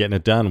Brandon getting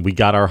it done. We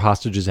got our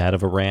hostages out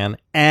of Iran,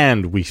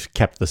 and we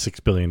kept the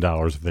 $6 billion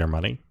of their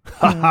money.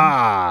 Ha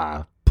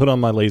ha! Put on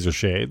my laser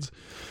shades.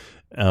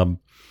 Can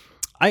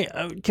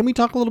we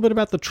talk a little bit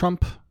about the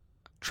Trump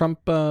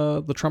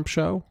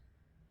show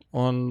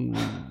on?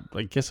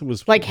 I guess it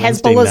was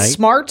Hezbollah's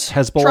smart.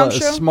 Hezbollah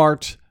is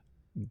smart.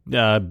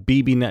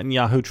 Bibi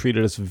Netanyahu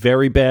treated us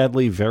very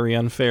badly, very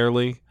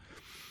unfairly.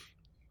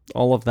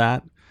 All of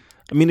that.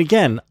 I mean,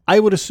 again, I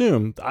would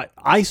assume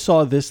I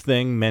saw this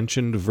thing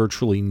mentioned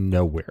virtually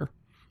nowhere.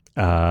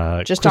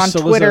 Just on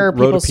Twitter,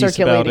 people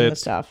circulating the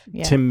stuff.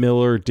 Yeah. Tim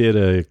Miller did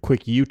a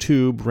quick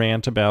YouTube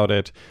rant about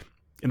it,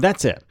 and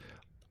that's it.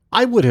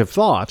 I would have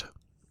thought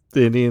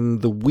that in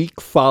the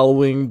week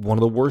following one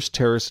of the worst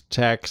terrorist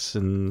attacks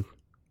in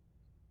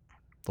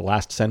the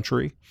last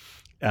century,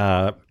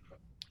 the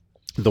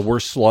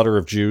worst slaughter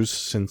of Jews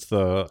since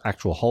the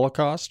actual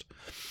Holocaust,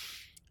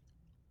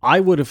 I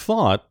would have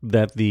thought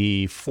that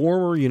the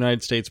former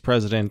United States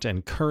president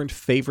and current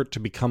favorite to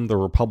become the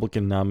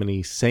Republican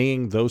nominee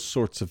saying those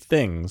sorts of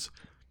things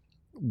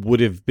would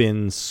have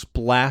been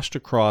splashed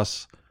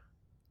across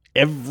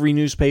every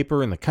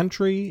newspaper in the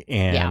country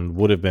and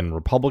would have been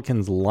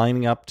Republicans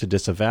lining up to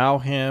disavow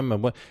him.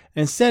 And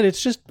instead,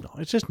 it's just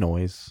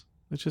noise.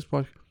 It's just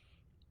what.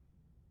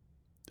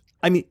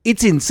 I mean,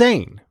 it's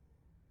insane,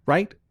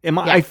 right?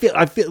 I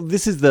feel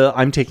this is the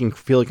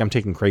feel like I'm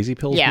taking crazy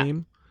pills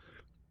meme.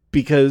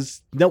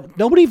 Because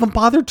nobody even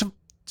bothered to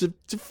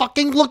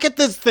fucking look at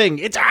this thing.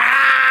 It's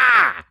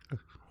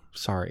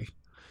sorry.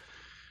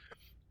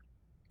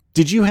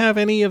 Did you have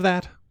any of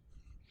that?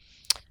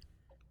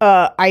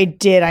 I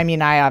did. I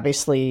mean,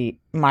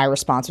 my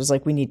response was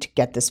we need to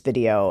get this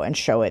video and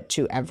show it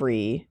to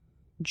every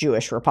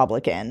Jewish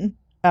Republican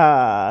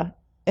to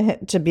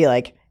be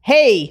like,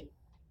 hey,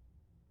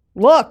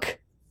 look,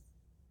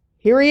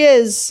 here he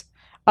is.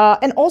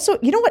 And also,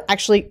 you know what?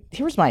 Actually,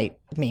 here was my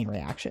main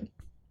reaction.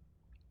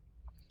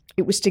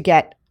 It was to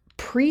get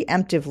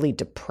preemptively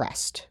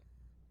depressed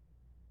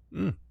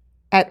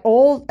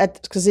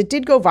because it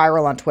did go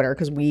viral on Twitter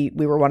because we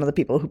were one of the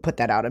people who put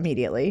that out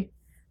immediately.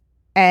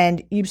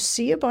 And you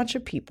see a bunch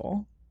of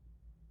people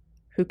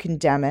who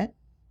condemn it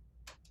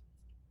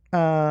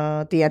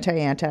the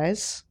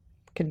anti-antis,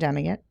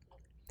 condemning it.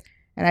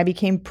 And I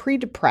became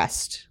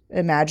pre-depressed,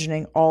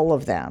 imagining all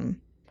of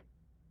them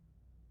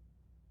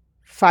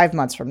 5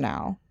 months from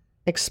now,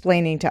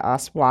 explaining to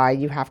us why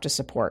you have to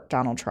support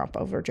Donald Trump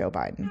over Joe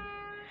Biden.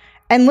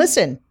 And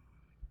listen,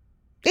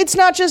 it's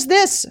not just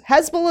this.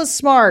 Hezbollah's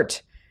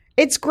smart.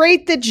 It's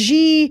great that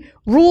Xi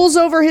rules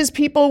over his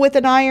people with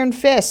an iron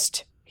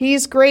fist.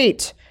 He's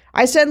great.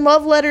 I send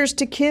love letters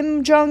to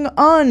Kim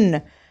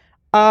Jong-un.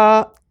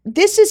 I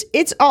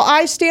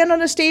stand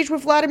on a stage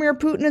with Vladimir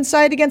Putin and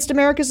side against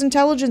America's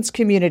intelligence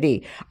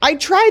community. I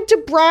tried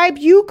to bribe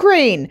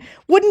Ukraine,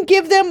 wouldn't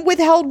give them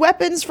withheld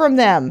weapons from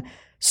them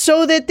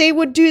so that they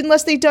would do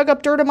unless they dug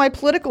up dirt on my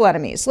political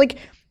enemies. Like,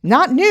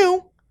 not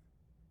new,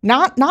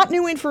 not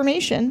new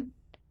information,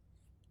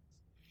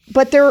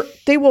 but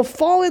they will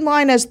fall in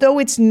line as though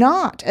it's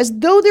not, as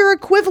though they're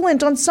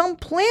equivalent on some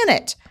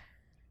planet.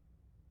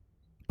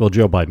 Well,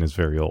 Joe Biden is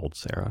very old,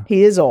 Sarah.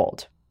 He is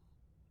old.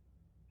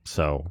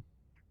 So,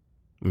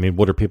 I mean,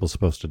 what are people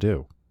supposed to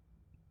do?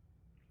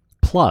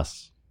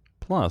 Plus,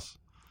 Rashida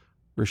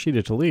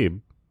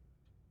Tlaib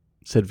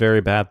said very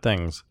bad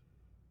things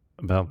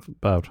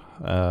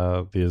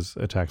about these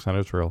attacks on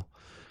Israel.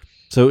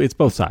 So it's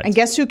both sides. And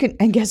guess who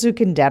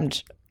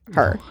condemned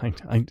her?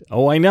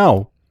 I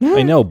know.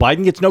 I know.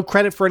 Biden gets no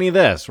credit for any of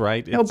this,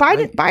 right? No,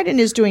 Biden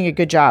is doing a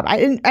good job.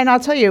 And I'll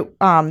tell you,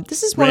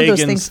 this is one of those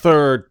things. Reagan's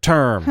third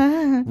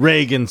term.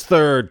 Reagan's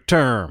third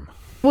term.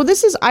 Well,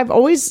 I've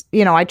always,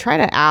 I try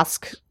to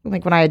ask,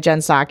 like when I had Jen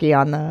Psaki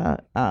on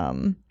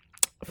the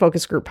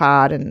focus group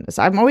pod, and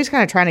so I'm always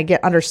kind of trying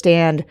to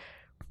understand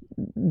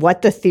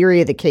what the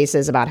theory of the case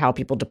is about how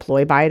people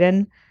deploy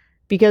Biden.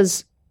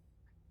 Because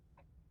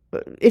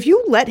if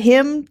you let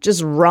him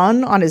just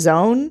run on his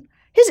own,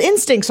 his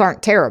instincts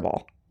aren't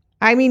terrible.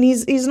 I mean,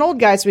 he's an old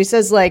guy, so he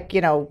says like,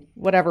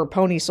 whatever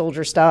pony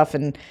soldier stuff,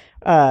 and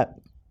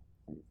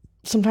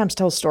sometimes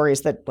tells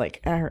stories that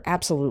like are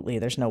absolutely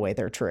there's no way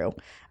they're true.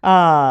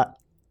 But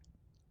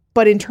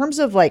in terms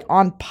of like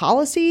on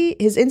policy,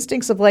 his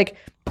instincts of like,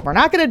 we're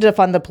not going to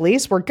defund the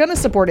police, we're going to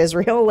support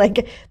Israel.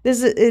 Like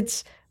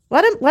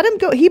let him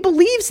go. He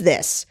believes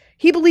this.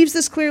 He believes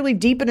this clearly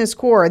deep in his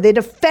core. That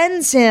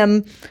defends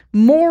him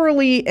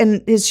morally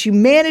and his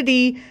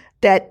humanity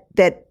that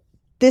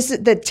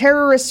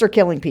terrorists are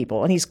killing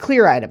people, and he's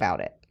clear-eyed about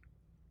it.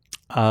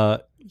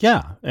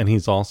 Yeah, and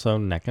he's also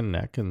neck and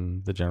neck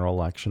in the general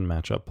election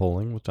matchup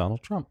polling with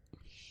Donald Trump.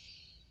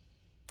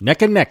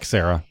 Neck and neck,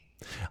 Sarah.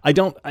 I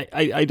don't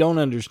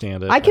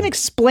understand it. I can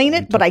explain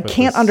it, but I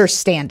can't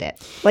understand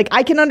it. Like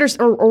I can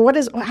understand,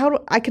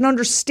 I can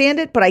understand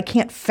it, but I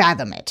can't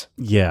fathom it.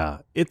 Yeah,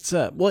 it's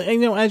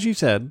as you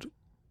said.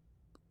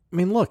 I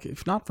mean, look,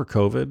 if not for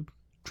COVID,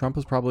 Trump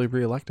was probably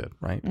reelected,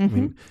 right? Mm-hmm. I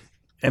mean.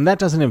 And that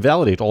doesn't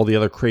invalidate all the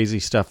other crazy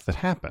stuff that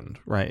happened,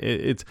 right?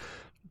 It's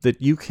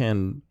that you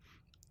can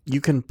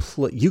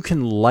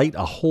light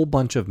a whole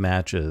bunch of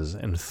matches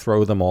and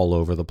throw them all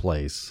over the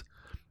place,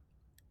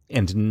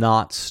 and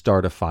not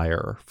start a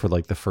fire for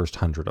like the first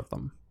 100 of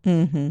them,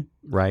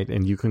 right?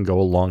 And you can go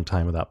a long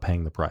time without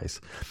paying the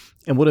price.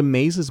 And what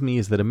amazes me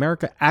is that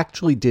America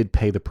actually did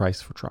pay the price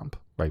for Trump,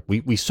 right?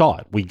 We saw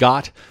it. We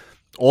got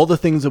all the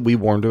things that we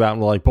warned about,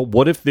 and we're like, but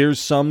what if there's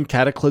some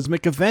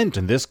cataclysmic event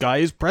and this guy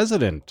is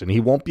president and he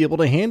won't be able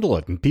to handle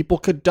it and people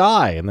could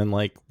die? And then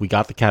like we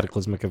got the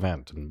cataclysmic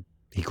event and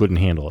he couldn't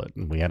handle it.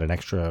 And we had an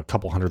extra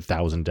couple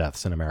 100,000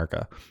 deaths in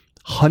America.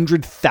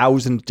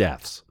 100,000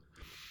 deaths.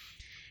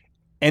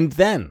 And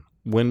then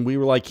when we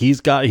were like, he's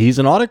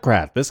an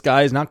autocrat. This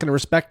guy is not going to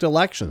respect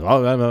elections.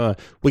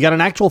 We got an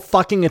actual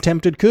fucking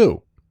attempted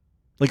coup.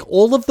 Like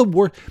all of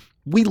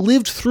we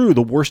lived through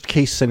the worst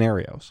case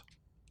scenarios.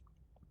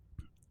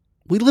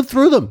 We lived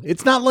through them.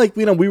 It's not like,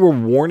 we were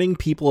warning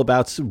people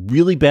about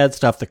really bad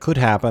stuff that could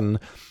happen,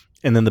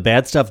 and then the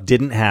bad stuff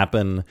didn't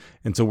happen.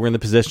 And so we're in the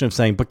position of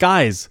saying, but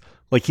guys,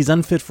 like he's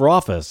unfit for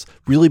office.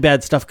 Really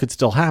bad stuff could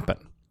still happen.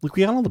 Look,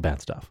 we got all the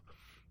bad stuff.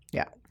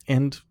 Yeah.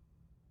 And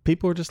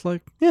people are just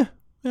like, yeah,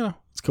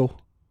 it's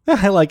cool. Yeah,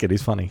 I like it.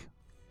 He's funny.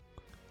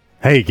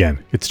 Hey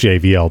again, it's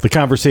JVL. The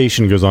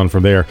conversation goes on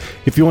from there.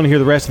 If you want to hear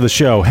the rest of the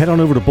show, head on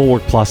over to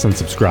Bulwark Plus and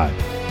subscribe.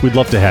 We'd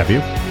love to have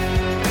you.